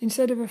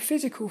instead of a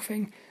physical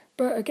thing.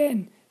 But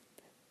again,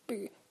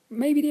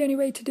 maybe the only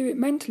way to do it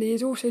mentally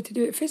is also to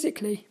do it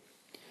physically.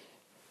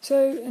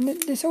 So, and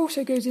this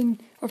also goes in,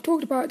 I've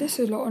talked about this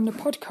a lot on the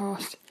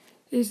podcast,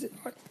 is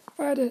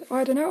I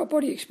had an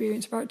out-of-body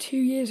experience about 2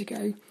 years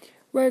ago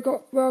where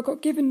I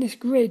got given this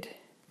grid.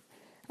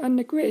 And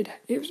the grid,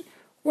 it's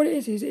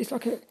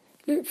like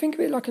think of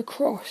it like a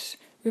cross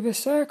with a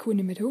circle in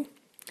the middle.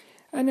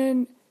 And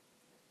then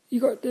you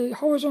got the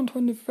horizontal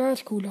and the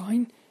vertical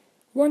line.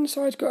 One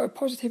side's got a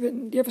positive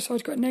and the other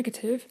side's got a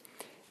negative.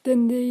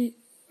 And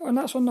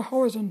that's on the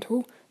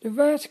horizontal. The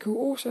vertical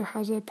also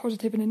has a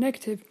positive and a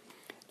negative.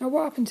 Now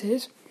what happens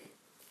is,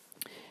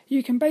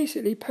 you can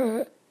basically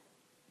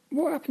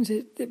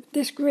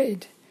this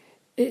grid,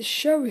 it's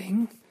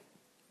showing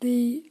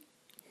the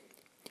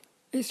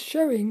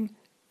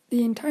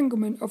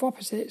entanglement of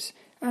opposites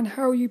and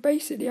how you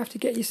basically have to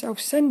get yourself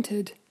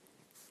centred,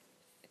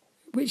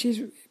 which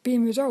is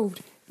being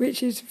resolved,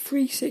 which is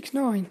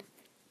 369.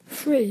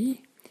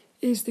 3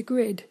 is the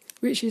grid,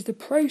 which is the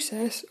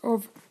process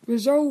of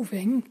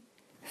resolving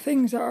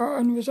things that are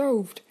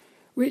unresolved,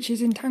 which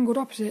is entangled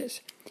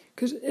opposites.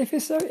 Because if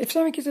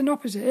something is an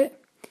opposite,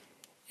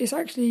 it's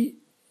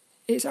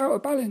out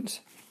of balance.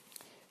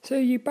 So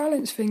you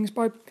balance things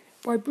by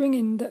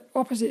bringing the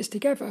opposites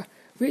together,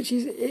 which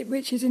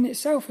is in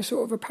itself a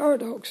sort of a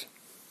paradox.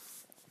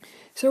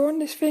 So on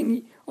this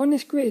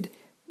grid,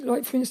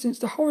 like for instance,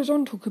 the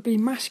horizontal could be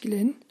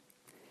masculine,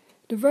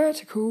 the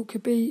vertical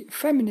could be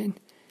feminine.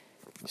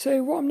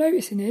 So what I'm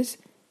noticing is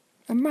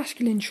a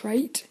masculine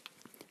trait,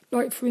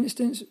 like for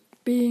instance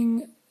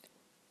being,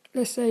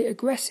 let's say,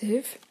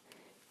 aggressive,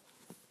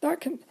 that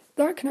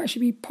that can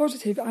actually be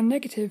positive and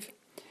negative.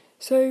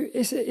 So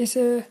it's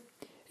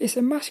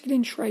a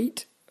masculine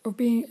trait of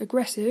being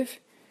aggressive,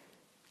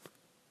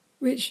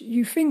 which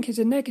you think is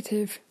a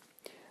negative.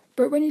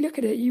 But when you look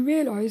at it, you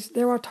realise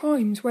there are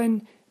times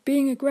when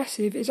being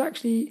aggressive is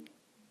actually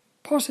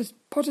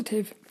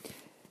positive.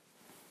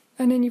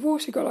 And then you've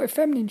also got like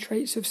feminine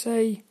traits of,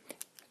 say,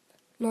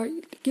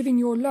 like giving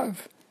your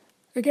love.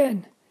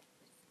 Again,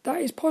 that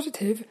is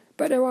positive,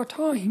 but there are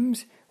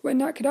times when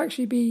that could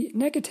actually be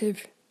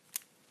negative,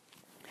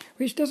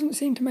 which doesn't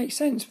seem to make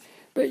sense.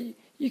 But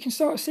you can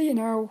start seeing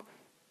how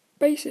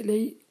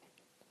basically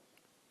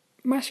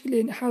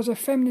masculine has a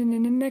feminine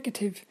and a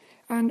negative,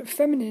 and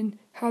feminine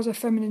has a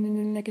feminine and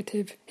a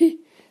negative.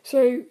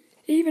 So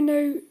even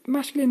though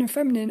masculine and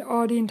feminine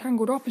are the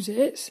entangled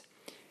opposites,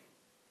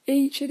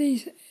 each of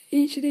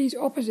these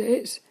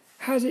opposites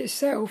has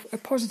itself a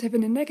positive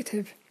and a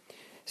negative.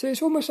 So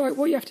it's almost like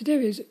what you have to do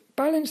is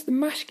balance the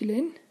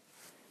masculine,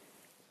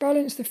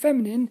 balance the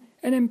feminine,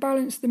 and then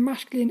balance the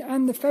masculine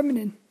and the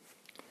feminine.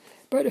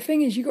 But the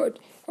thing is,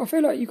 I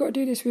feel like you've got to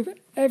do this with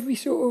every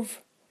sort of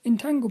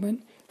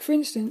entanglement. For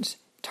instance,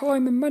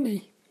 time and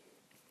money.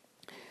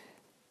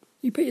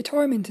 You put your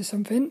time into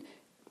something,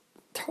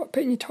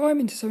 putting your time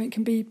into something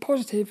can be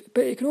positive,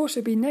 but it can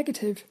also be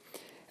negative.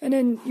 And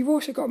then you've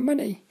also got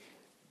money.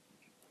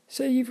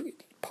 So you've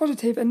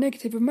positive and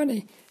negative of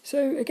money.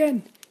 So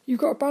again, you've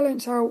got to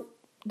balance out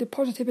the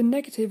positive and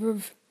negative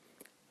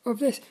of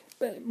this.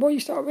 But what you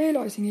start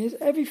realising is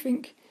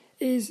everything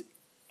is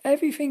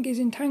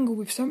entangled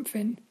with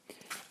something,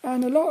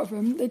 and a lot of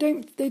them they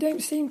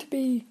don't seem to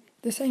be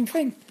the same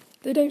thing.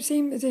 They don't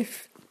seem as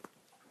if,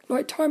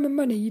 like time and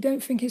money, you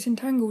don't think it's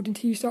entangled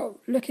until you start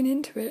looking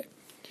into it.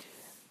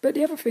 But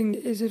the other thing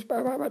is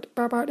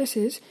about this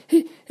is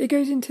it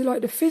goes into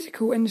like the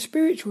physical and the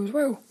spiritual as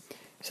well.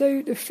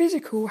 So the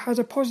physical has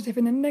a positive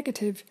and a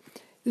negative.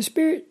 The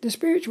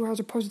spiritual has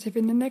a positive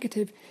and a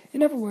negative.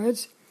 In other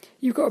words,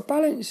 you've got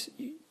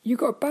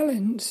to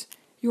balance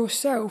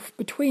yourself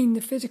between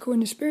the physical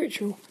and the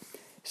spiritual.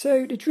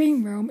 So the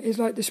dream realm is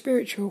like the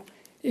spiritual.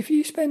 If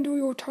you spend all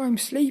your time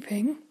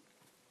sleeping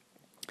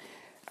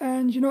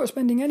and you're not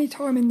spending any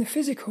time in the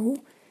physical,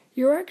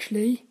 you're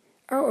actually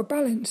out of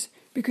balance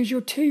because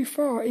you're too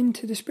far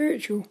into the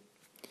spiritual.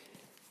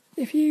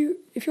 If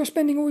you're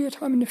spending all your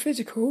time in the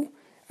physical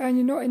and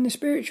you're not in the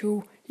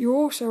spiritual, you're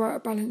also out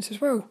of balance as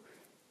well.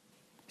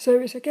 So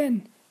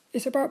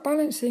it's about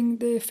balancing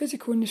the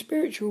physical and the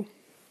spiritual.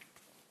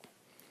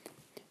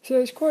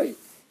 So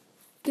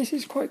this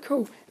is quite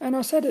cool. And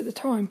I said at the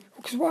time,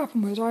 because what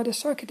happened was I had a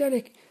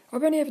psychedelic,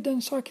 I've only ever done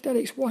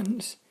psychedelics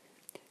once,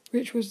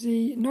 which was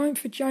the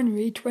 9th of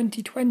January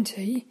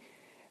 2020.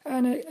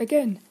 And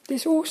again,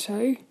 this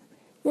also,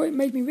 what it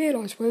made me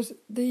realise was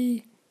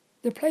the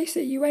place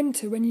that you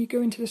enter when you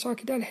go into the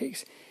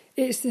psychedelics,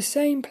 it's the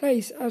same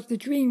place as the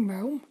dream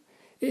realm.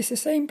 It's the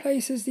same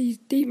place as the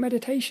deep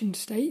meditation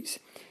states.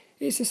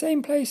 It's the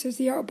same place as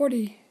the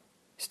out-of-body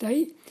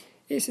state.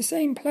 It's the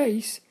same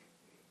place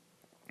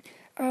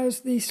as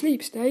the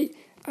sleep state.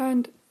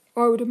 And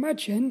I would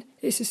imagine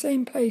it's the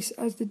same place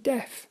as the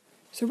death.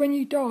 So when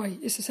you die,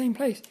 it's the same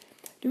place.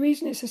 The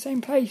reason it's the same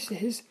place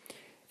is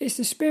it's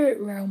the spirit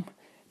realm.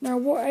 Now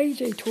what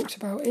AJ talks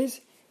about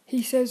is,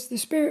 he says the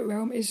spirit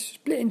realm is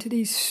split into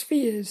these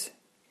spheres.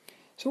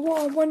 So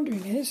what I'm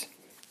wondering is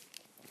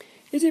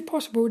it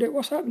possible that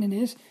what's happening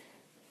is,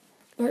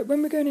 like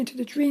when we're going into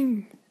the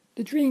dream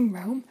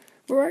realm,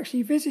 we're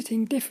actually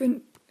visiting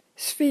different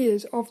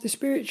spheres of the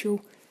spiritual.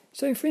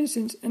 So for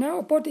instance, an out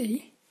of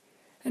body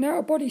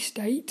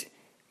state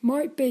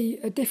might be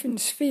a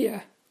different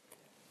sphere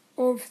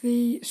of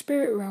the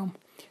spirit realm.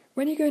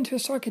 When you go into a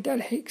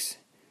psychedelics,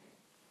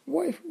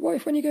 what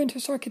if when you go into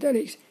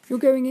psychedelics, you're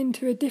going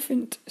into a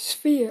different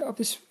sphere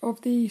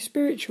of the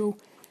spiritual?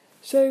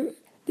 So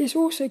this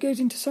also goes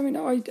into something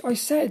that I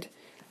said.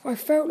 I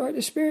felt like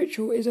the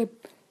spiritual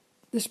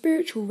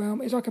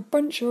realm is like a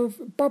bunch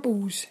of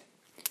bubbles.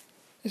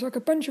 It's like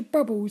a bunch of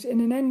bubbles in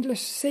an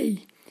endless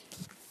sea.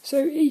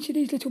 So each of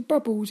these little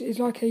bubbles is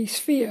like a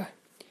sphere,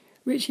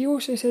 which he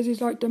also says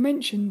is like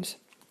dimensions.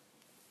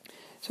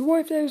 So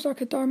what if there was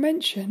like a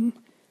dimension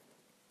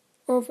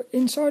of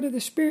inside of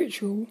the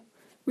spiritual,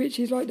 which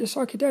is like the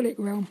psychedelic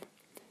realm?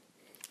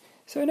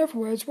 So in other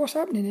words, what's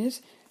happening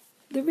is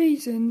the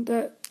reason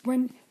that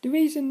when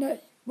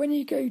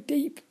you go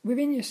deep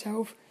within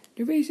yourself,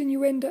 the reason you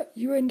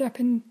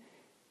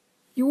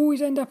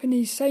always end up in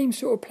these same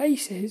sort of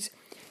places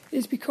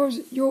is because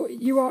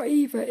you are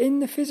either in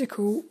the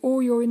physical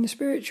or you're in the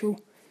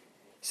spiritual.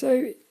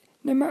 So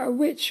no matter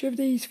which of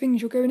these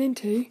things you're going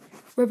into,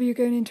 whether you're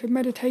going into a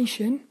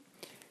meditation,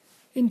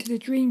 into the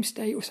dream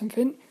state or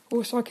something,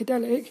 or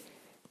psychedelic,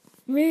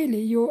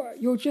 really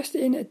you're just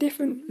in a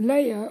different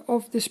layer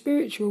of the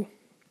spiritual,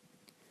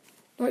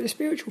 like the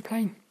spiritual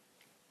plane.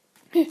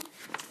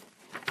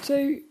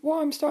 So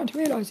what I'm starting to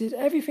realise is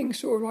everything's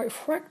sort of like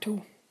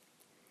fractal.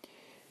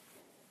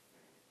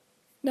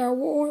 Now,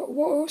 what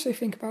I also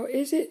think about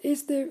is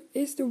the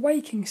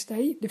waking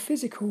state, the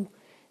physical,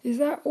 is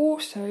that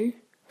also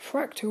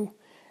fractal?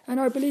 And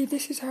I believe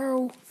this is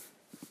how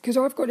because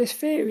I've got this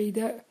theory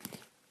that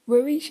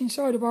we're each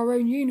inside of our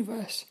own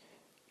universe.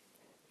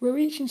 We're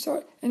each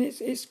inside, and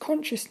it's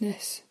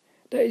consciousness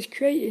that is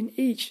creating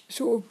each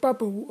sort of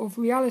bubble of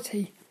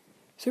reality.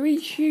 So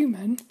each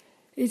human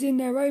is in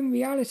their own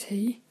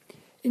reality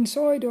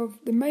inside of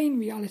the main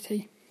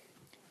reality,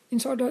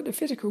 inside like the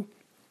physical.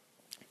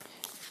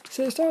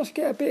 So it starts to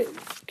get a bit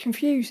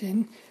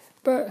confusing,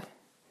 but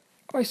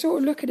I sort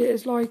of look at it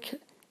as like,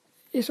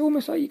 it's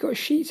almost like you've got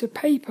sheets of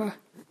paper.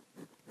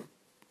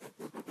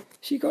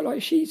 So you've got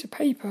like sheets of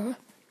paper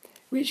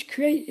which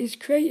is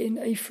creating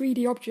a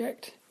 3D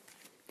object.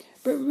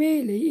 But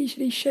really, each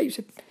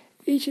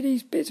of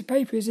these bits of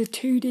paper is a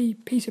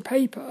 2D piece of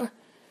paper,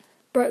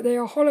 but they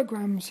are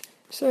holograms.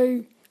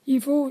 So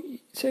each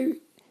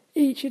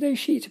of those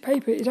sheets of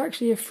paper is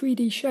actually a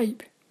 3D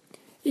shape,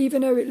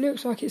 even though it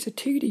looks like it's a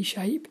 2D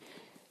shape.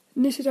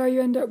 And this is how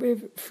you end up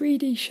with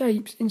 3D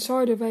shapes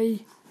inside of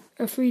a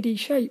 3D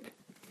shape,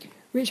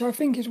 which I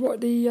think is what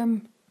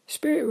the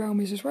spirit realm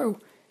is as well.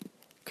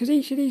 Because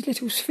each of these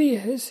little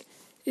spheres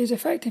is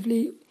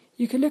effectively,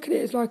 you can look at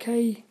it as like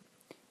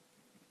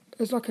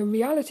a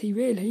reality,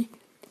 really.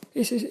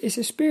 It's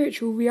a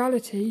spiritual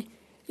reality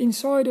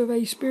inside of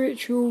a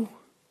spiritual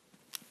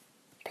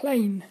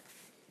plane.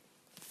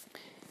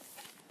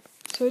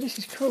 So this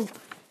is cool.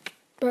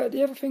 But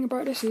the other thing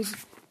about this is,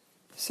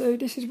 so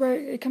this is where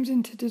it comes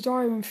into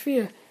desire and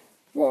fear.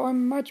 What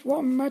I'm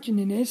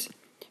imagining is,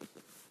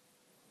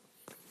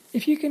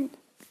 if you can,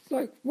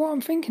 like, what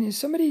I'm thinking is,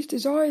 some of these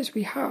desires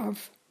we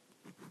have,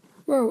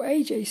 well,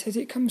 AJ says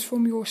it comes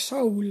from your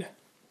soul.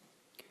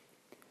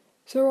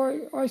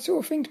 So I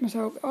sort of think to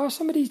myself, are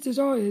some of these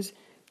desires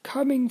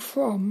coming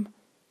from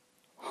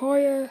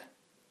higher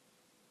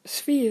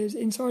spheres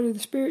inside of the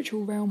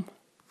spiritual realm?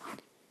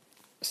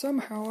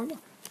 Somehow, I'm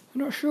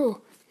not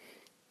sure.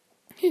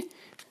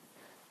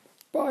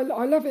 But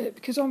I love it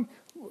because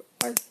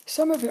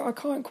some of it I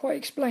can't quite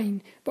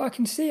explain, but I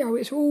can see how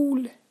it's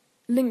all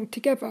linked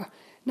together.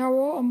 Now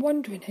what I'm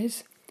wondering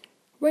is,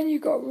 when you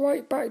got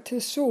right back to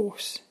the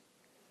source,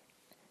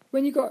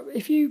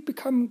 if you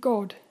become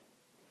God,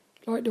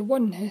 like the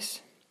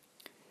oneness,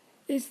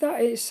 is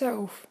that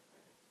itself,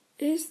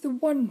 is the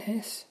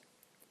oneness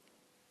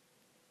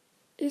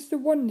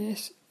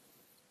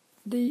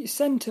the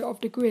centre of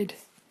the grid?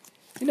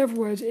 In other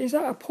words, is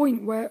that a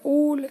point where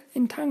all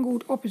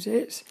entangled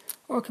opposites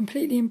are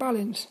completely in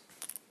balance?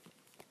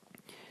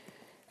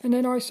 And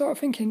then I start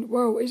thinking,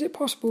 well, is it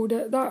possible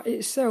that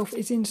itself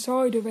is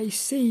inside of a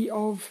sea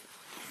of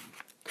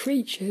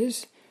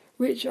creatures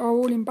which are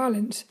all in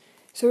balance?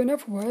 So in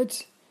other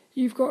words,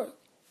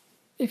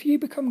 if you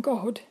become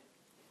God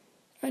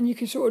and you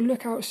can sort of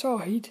look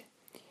outside,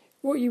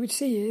 what you would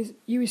see is,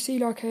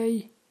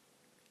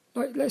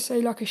 let's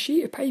say like a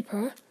sheet of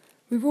paper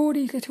with all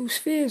these little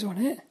spheres on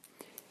it.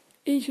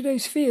 Each of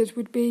those spheres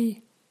would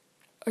be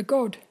a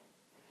god.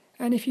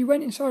 And if you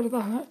went inside of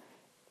that,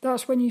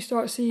 that's when you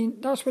start seeing,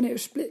 that's when it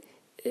was split.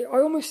 I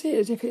almost see it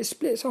as if it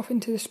splits off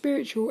into the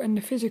spiritual and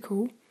the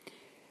physical.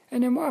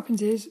 And then what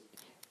happens is,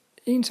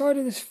 inside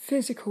of this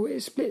physical,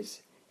 it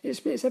splits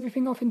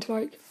everything off into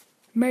like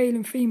male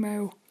and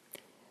female.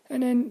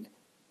 And then,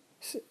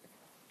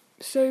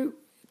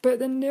 but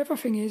then the other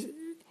thing is,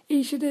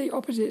 each of the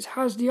opposites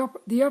has the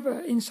other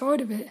inside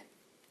of it.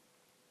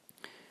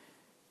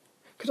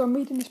 Because I'm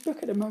reading this book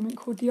at the moment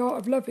called The Art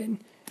of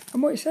Loving,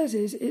 and what it says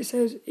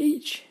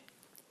each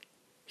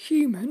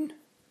human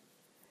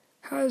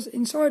has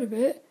inside of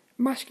it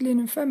masculine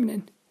and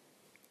feminine.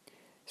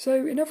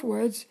 So in other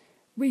words,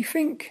 we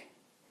think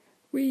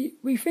we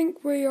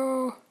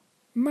are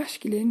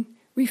masculine,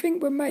 we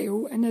think we're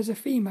male and there's a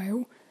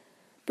female,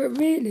 but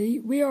really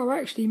we are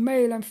actually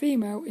male and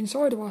female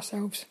inside of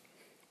ourselves.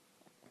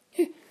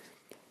 It's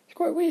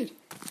quite weird.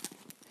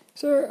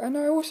 So, and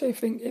I also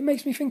think, it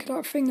makes me think of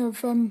that thing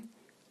of,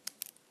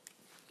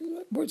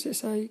 what does it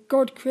say?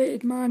 God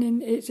created man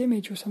in its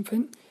image or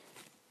something.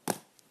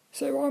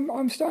 So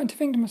I'm starting to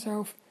think to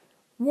myself,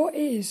 what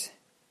is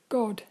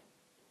God?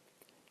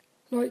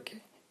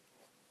 Like,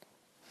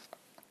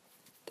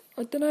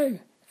 I don't know.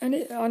 And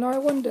I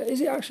wonder,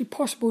 is it actually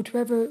possible to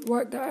ever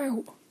work that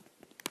out?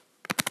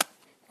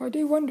 I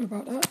do wonder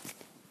about that.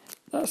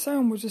 That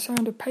sound was the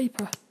sound of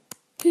paper.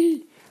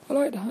 I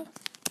like that.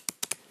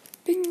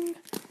 Bing!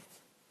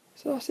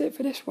 So that's it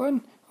for this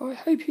one. I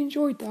hope you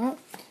enjoyed that.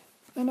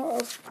 And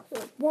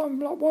what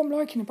I'm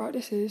liking about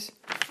this is,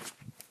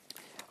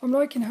 I'm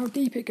liking how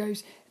deep it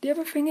goes. The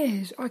other thing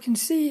is, I can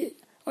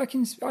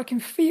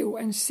feel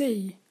and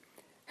see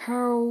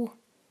how,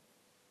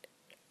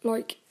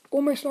 like,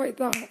 almost like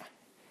that,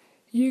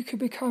 you could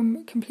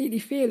become completely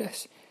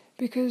fearless.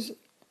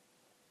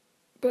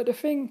 But the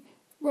thing,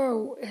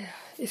 well,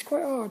 it's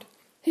quite hard.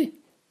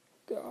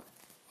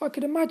 I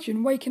could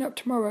imagine waking up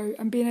tomorrow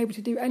and being able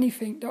to do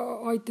anything that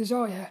I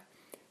desire.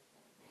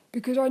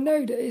 Because I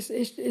know that it's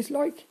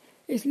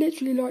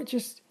literally like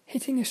just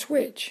hitting a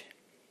switch.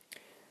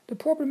 The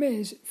problem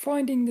is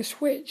finding the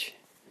switch.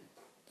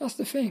 That's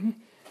the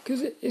thing,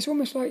 because it's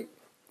almost like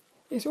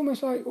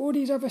all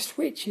these other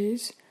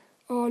switches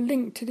are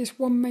linked to this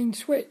one main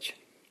switch.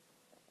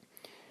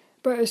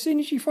 But as soon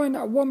as you find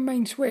that one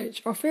main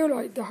switch, I feel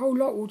like the whole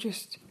lot will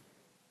just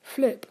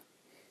flip.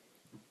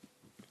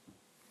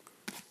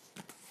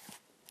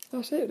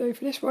 That's it though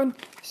for this one.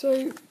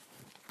 So,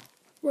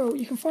 well,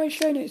 you can find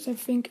show notes and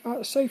everything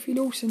at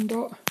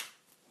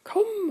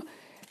sophielawson.com,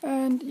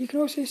 and you can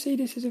also see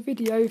this as a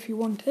video if you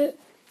want it.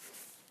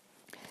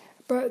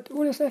 But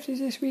all that's left is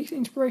this week's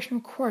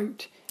inspirational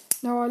quote.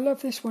 Now I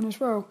love this one as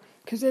well,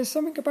 because there's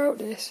something about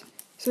this.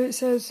 So it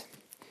says,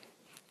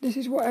 this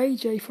is what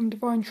AJ from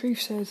Divine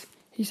Truth says.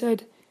 He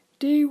said,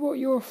 do what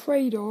you're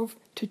afraid of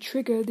to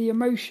trigger the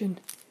emotion.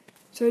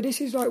 So this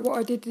is like what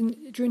I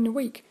did during the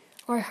week.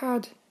 I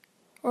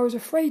was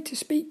afraid to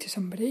speak to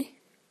somebody,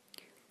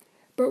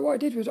 but what I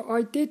did was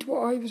I did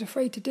what I was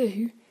afraid to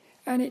do,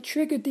 and it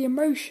triggered the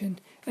emotion,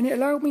 and it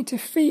allowed me to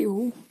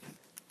feel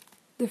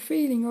the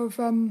feeling of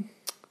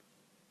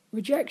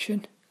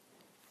rejection.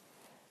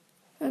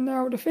 And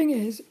now the thing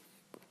is,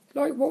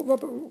 like what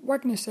Robert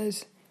Wagner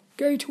says,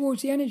 go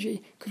towards the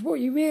energy, because what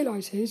you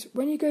realise is,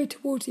 when you go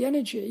towards the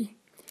energy,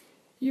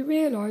 you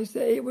realise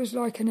that it was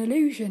like an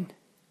illusion.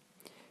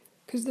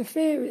 Because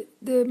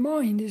the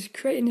mind is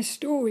creating this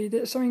story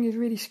that something is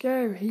really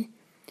scary.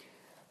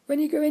 When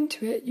you go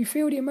into it, you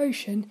feel the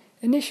emotion.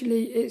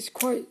 Initially, it's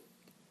quite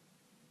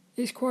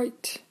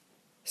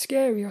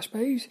scary, I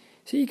suppose.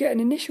 So you get an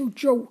initial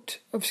jolt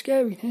of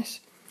scariness,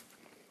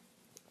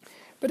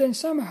 but then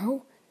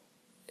somehow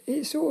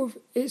it's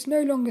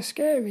no longer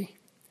scary.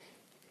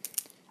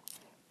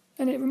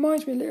 And it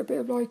reminds me a little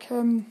bit of like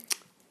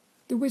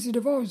the Wizard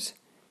of Oz.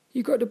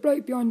 You've got the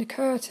bloke behind the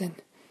curtain,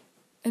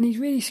 and he's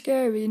really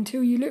scary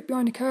until you look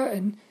behind the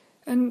curtain,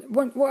 and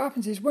what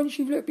happens is, once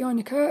you've looked behind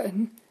the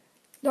curtain,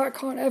 that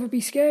can't ever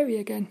be scary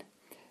again.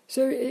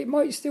 So it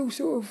might still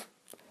sort of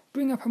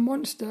bring up a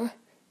monster,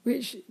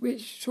 which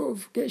sort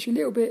of gets you a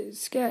little bit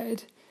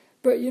scared,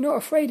 but you're not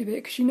afraid of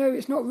it because you know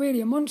it's not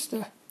really a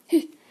monster.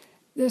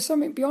 There's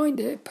something behind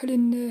it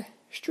pulling the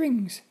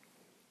strings.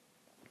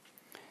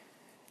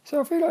 So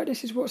I feel like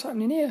this is what's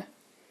happening here.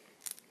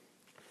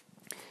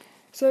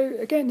 So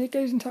again, it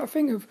goes into that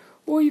thing of,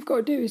 all you've got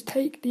to do is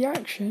take the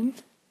action,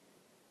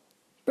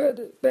 but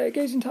it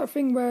goes into that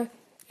thing where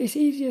it's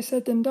easier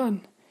said than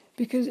done.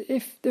 Because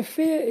if the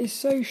fear is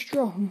so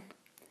strong,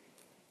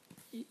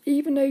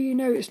 even though you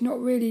know it's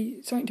not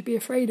really something to be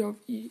afraid of,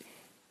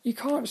 you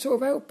can't sort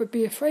of help but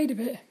be afraid of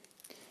it.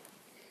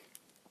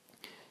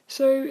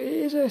 So it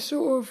is a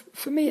sort of,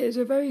 for me, it's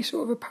a very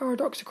sort of a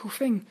paradoxical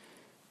thing.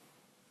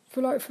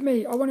 For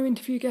me, I want to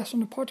interview guests on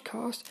the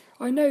podcast.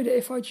 I know that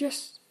if I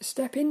just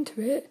step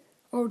into it,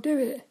 I'll do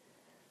it.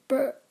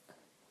 But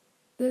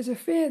there's a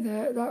fear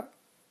there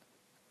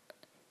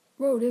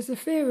there's the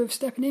fear of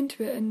stepping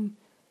into it and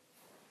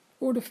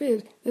all the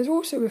fears. There's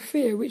also a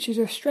fear, which is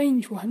a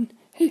strange one.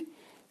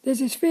 There's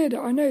this fear that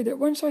I know that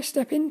once I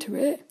step into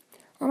it,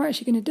 I'm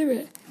actually going to do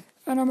it,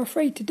 and I'm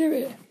afraid to do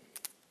it.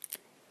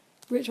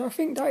 Which I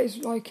think that is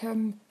like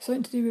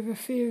something to do with a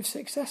fear of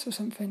success or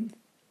something.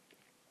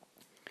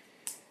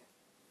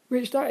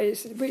 Which that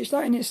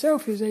in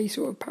itself is a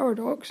sort of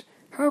paradox.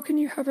 How can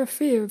you have a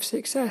fear of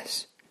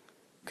success?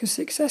 Because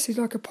success is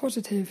like a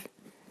positive,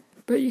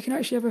 but you can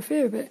actually have a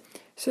fear of it.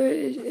 So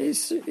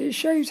it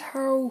shows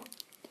how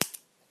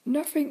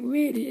nothing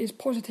really is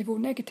positive or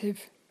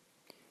negative.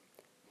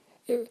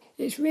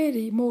 It's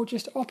really more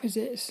just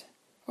opposites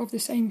of the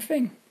same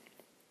thing.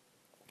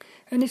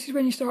 And this is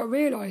when you start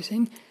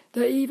realising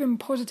that even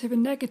positive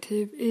and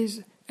negative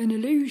is an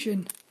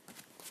illusion,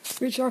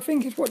 which I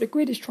think is what the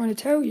grid is trying to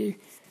tell you.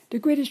 The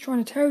grid is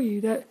trying to tell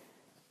you that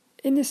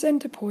in the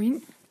centre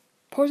point,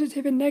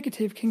 positive and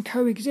negative can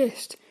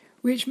coexist,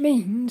 which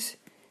means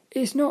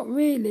it's not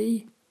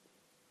really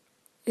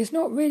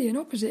an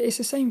opposite, it's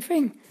the same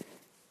thing.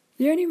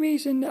 The only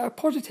reason that a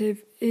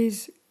positive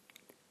is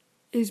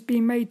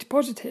being made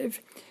positive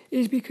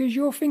is because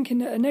you're thinking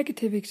that a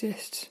negative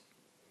exists.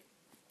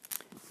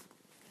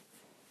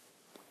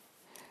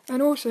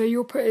 And also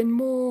you're putting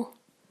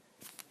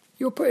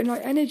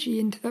like energy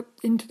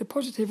into the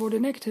positive or the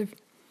negative.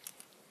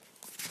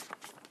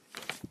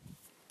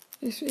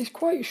 It's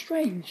quite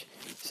strange.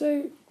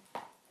 So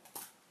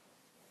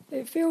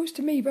it feels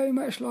to me very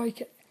much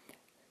like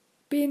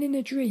being in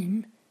a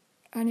dream,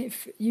 and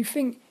if you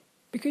think,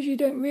 because you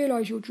don't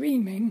realise you're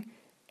dreaming,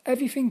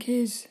 everything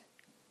is,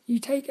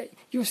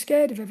 you're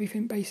scared of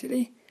everything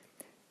basically.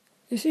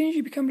 As soon as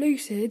you become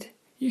lucid,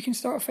 you can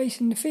start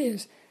facing the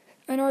fears.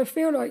 And I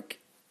feel like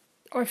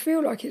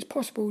it's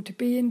possible to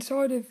be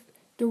inside of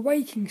the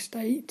waking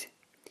state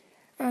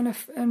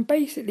and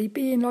basically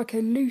be in like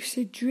a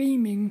lucid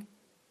dreaming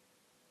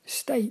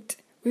state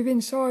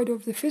inside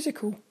of the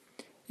physical,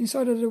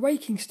 inside of the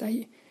waking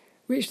state,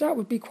 which that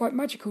would be quite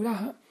magical,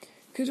 that,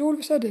 because all of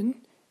a sudden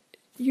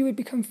you would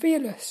become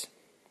fearless.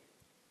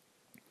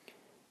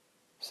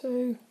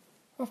 So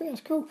I think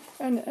that's cool,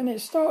 and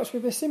it starts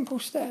with a simple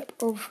step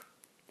of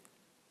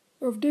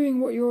doing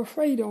what you're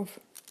afraid of,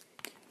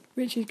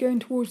 which is going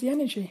towards the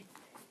energy.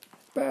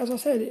 But as I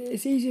said,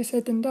 it's easier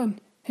said than done,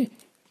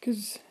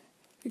 because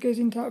it goes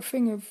into that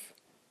thing of,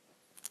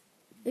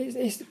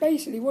 it's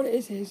basically what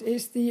it is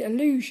it's the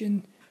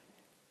illusion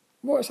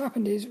what's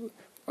happened is,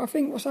 I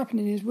think what's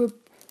happening is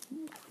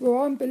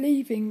I'm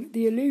believing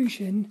the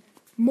illusion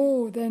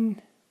more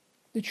than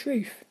the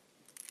truth.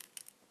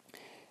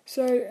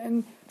 So,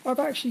 and I've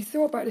actually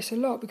thought about this a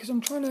lot because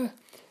I'm trying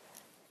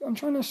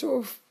to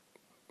sort of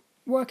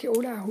work it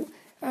all out.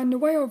 And the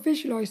way I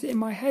visualised it in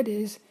my head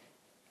is,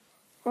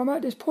 I'm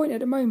at this point at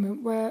the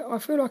moment where I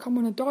feel like I'm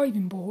on a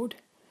diving board.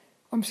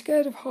 I'm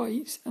scared of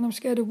heights and I'm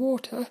scared of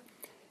water,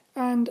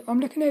 and I'm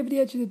looking over the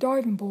edge of the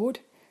diving board,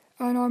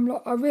 and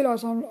I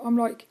realise I'm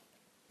like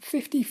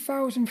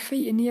 50,000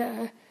 feet in the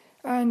air,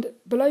 and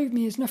below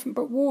me is nothing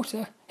but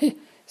water.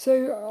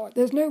 So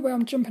there's no way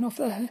I'm jumping off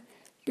there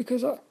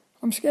because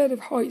I'm scared of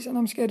heights and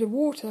I'm scared of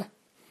water.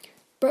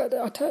 But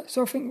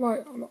so I think,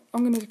 right,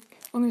 I'm going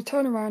to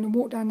turn around and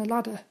walk down the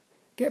ladder,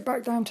 get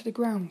back down to the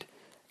ground.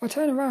 I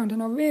turn around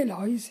and I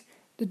realise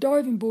the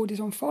diving board is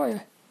on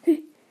fire.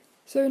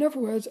 So in other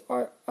words,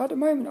 at the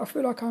moment I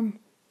feel like I'm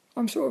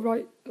sort of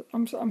like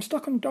I'm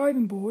stuck on a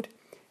diving board.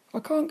 I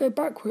can't go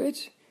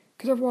backwards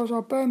because otherwise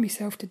I'll burn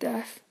myself to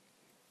death.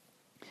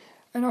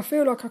 And I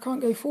feel like I can't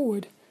go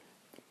forward,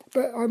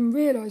 but I'm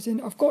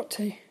realising I've got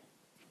to.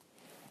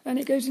 And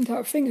it goes into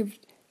that thing of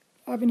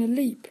having a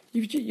leap.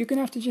 You're going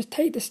to have to just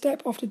take the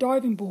step off the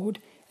diving board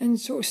and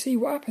sort of see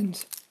what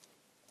happens.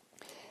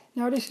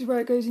 Now this is where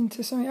it goes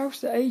into something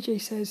else that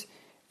AJ says.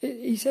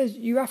 He says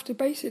you have to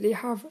basically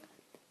have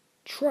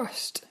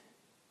trust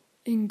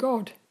in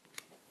God.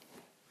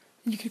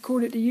 You could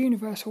call it the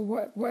universe or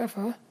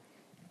whatever.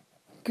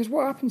 Because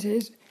what happens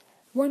is,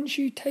 once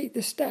you take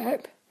the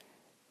step,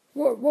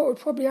 what would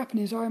probably happen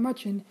is, I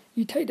imagine,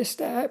 you take the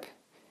step,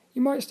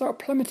 you might start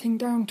plummeting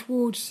down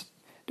towards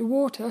the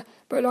water,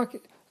 but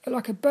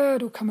like a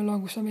bird will come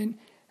along or something,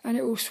 and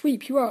it will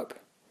sweep you up,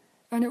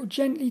 and it will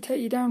gently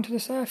take you down to the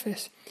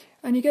surface.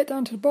 And you get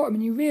down to the bottom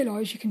and you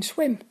realise you can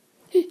swim.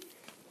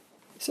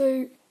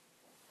 So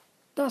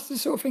that's the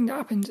sort of thing that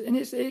happens. And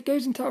it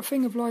goes into that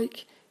thing of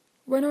like,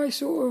 when I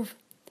sort of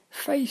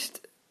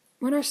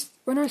when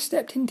I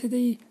stepped into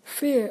the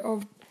fear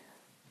of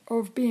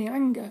being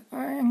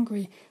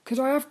angry, because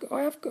I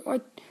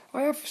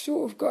have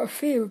sort of got a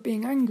fear of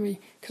being angry,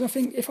 because I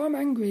think if I'm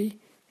angry,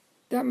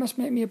 that must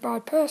make me a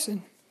bad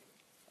person.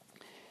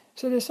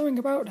 So there's something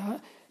about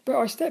that. But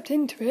I stepped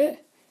into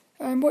it,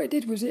 and what it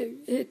did was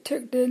it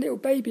took the little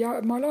baby out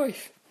of my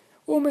life.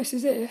 Almost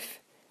as if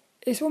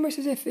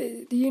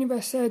the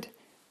universe said,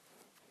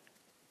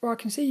 well, I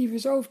can see you've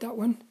resolved that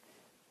one.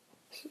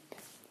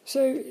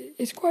 So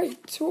it's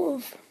quite sort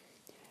of,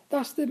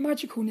 that's the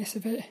magicalness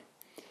of it.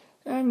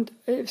 And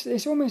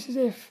it's almost as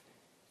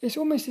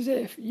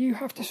if you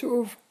have to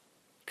sort of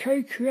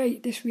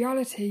co-create this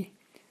reality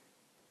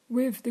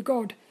with the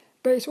God.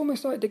 But it's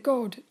almost like the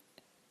God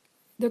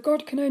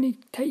can only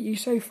take you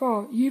so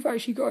far. You've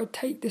actually got to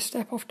take the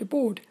step off the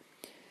board.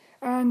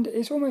 And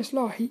it's almost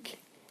like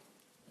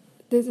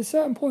there's a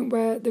certain point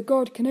where the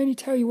God can only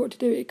tell you what to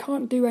do. It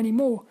can't do any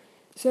more.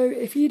 So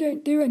if you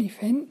don't do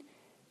anything,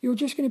 you're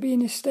just going to be in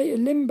this state of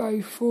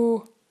limbo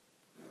for,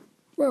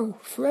 well,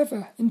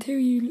 forever, until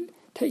you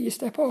take your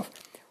step off,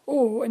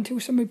 or until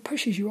somebody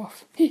pushes you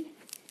off.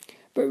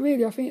 But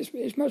really, I think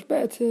it's much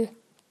better to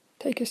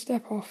take a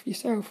step off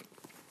yourself.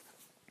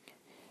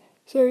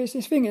 So it's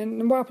this thing,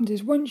 and what happens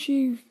is once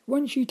you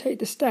take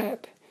the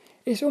step,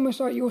 it's almost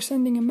like you're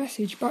sending a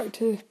message back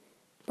to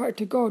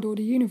God or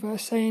the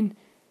universe saying,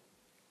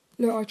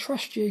 look, I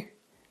trust you.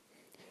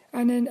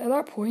 And then at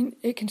that point,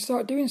 it can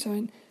start doing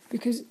something,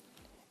 because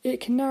it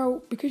can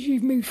now, because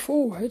you've moved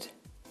forward,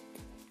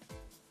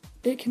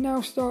 it can now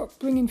start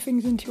bringing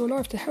things into your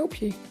life to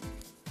help you,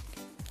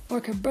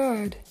 like a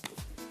bird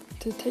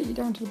to take you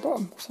down to the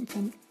bottom or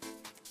something.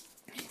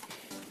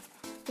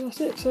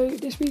 That's it. So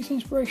this week's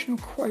inspirational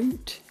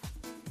quote: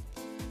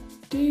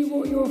 do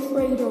what you're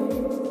afraid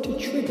of to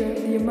trigger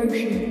the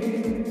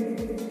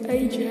emotion.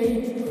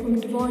 AJ from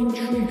Divine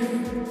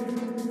Truth.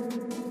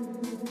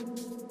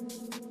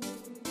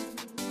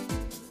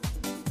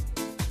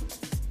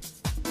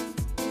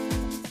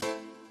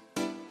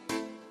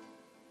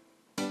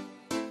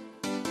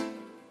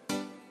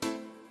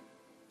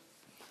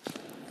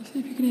 Let's see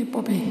if you can hear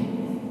Bobby.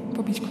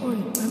 Bobby's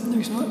crying. No,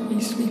 he's not.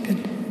 He's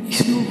sleeping.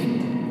 He's snoring.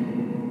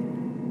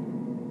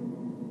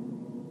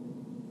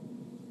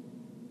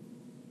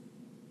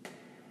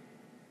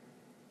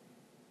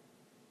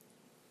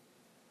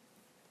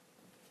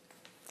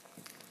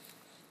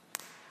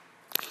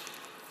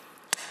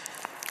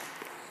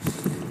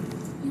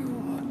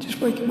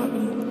 Wake him up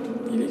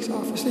and he looks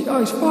half asleep. Oh,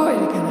 he's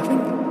farted again, I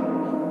think.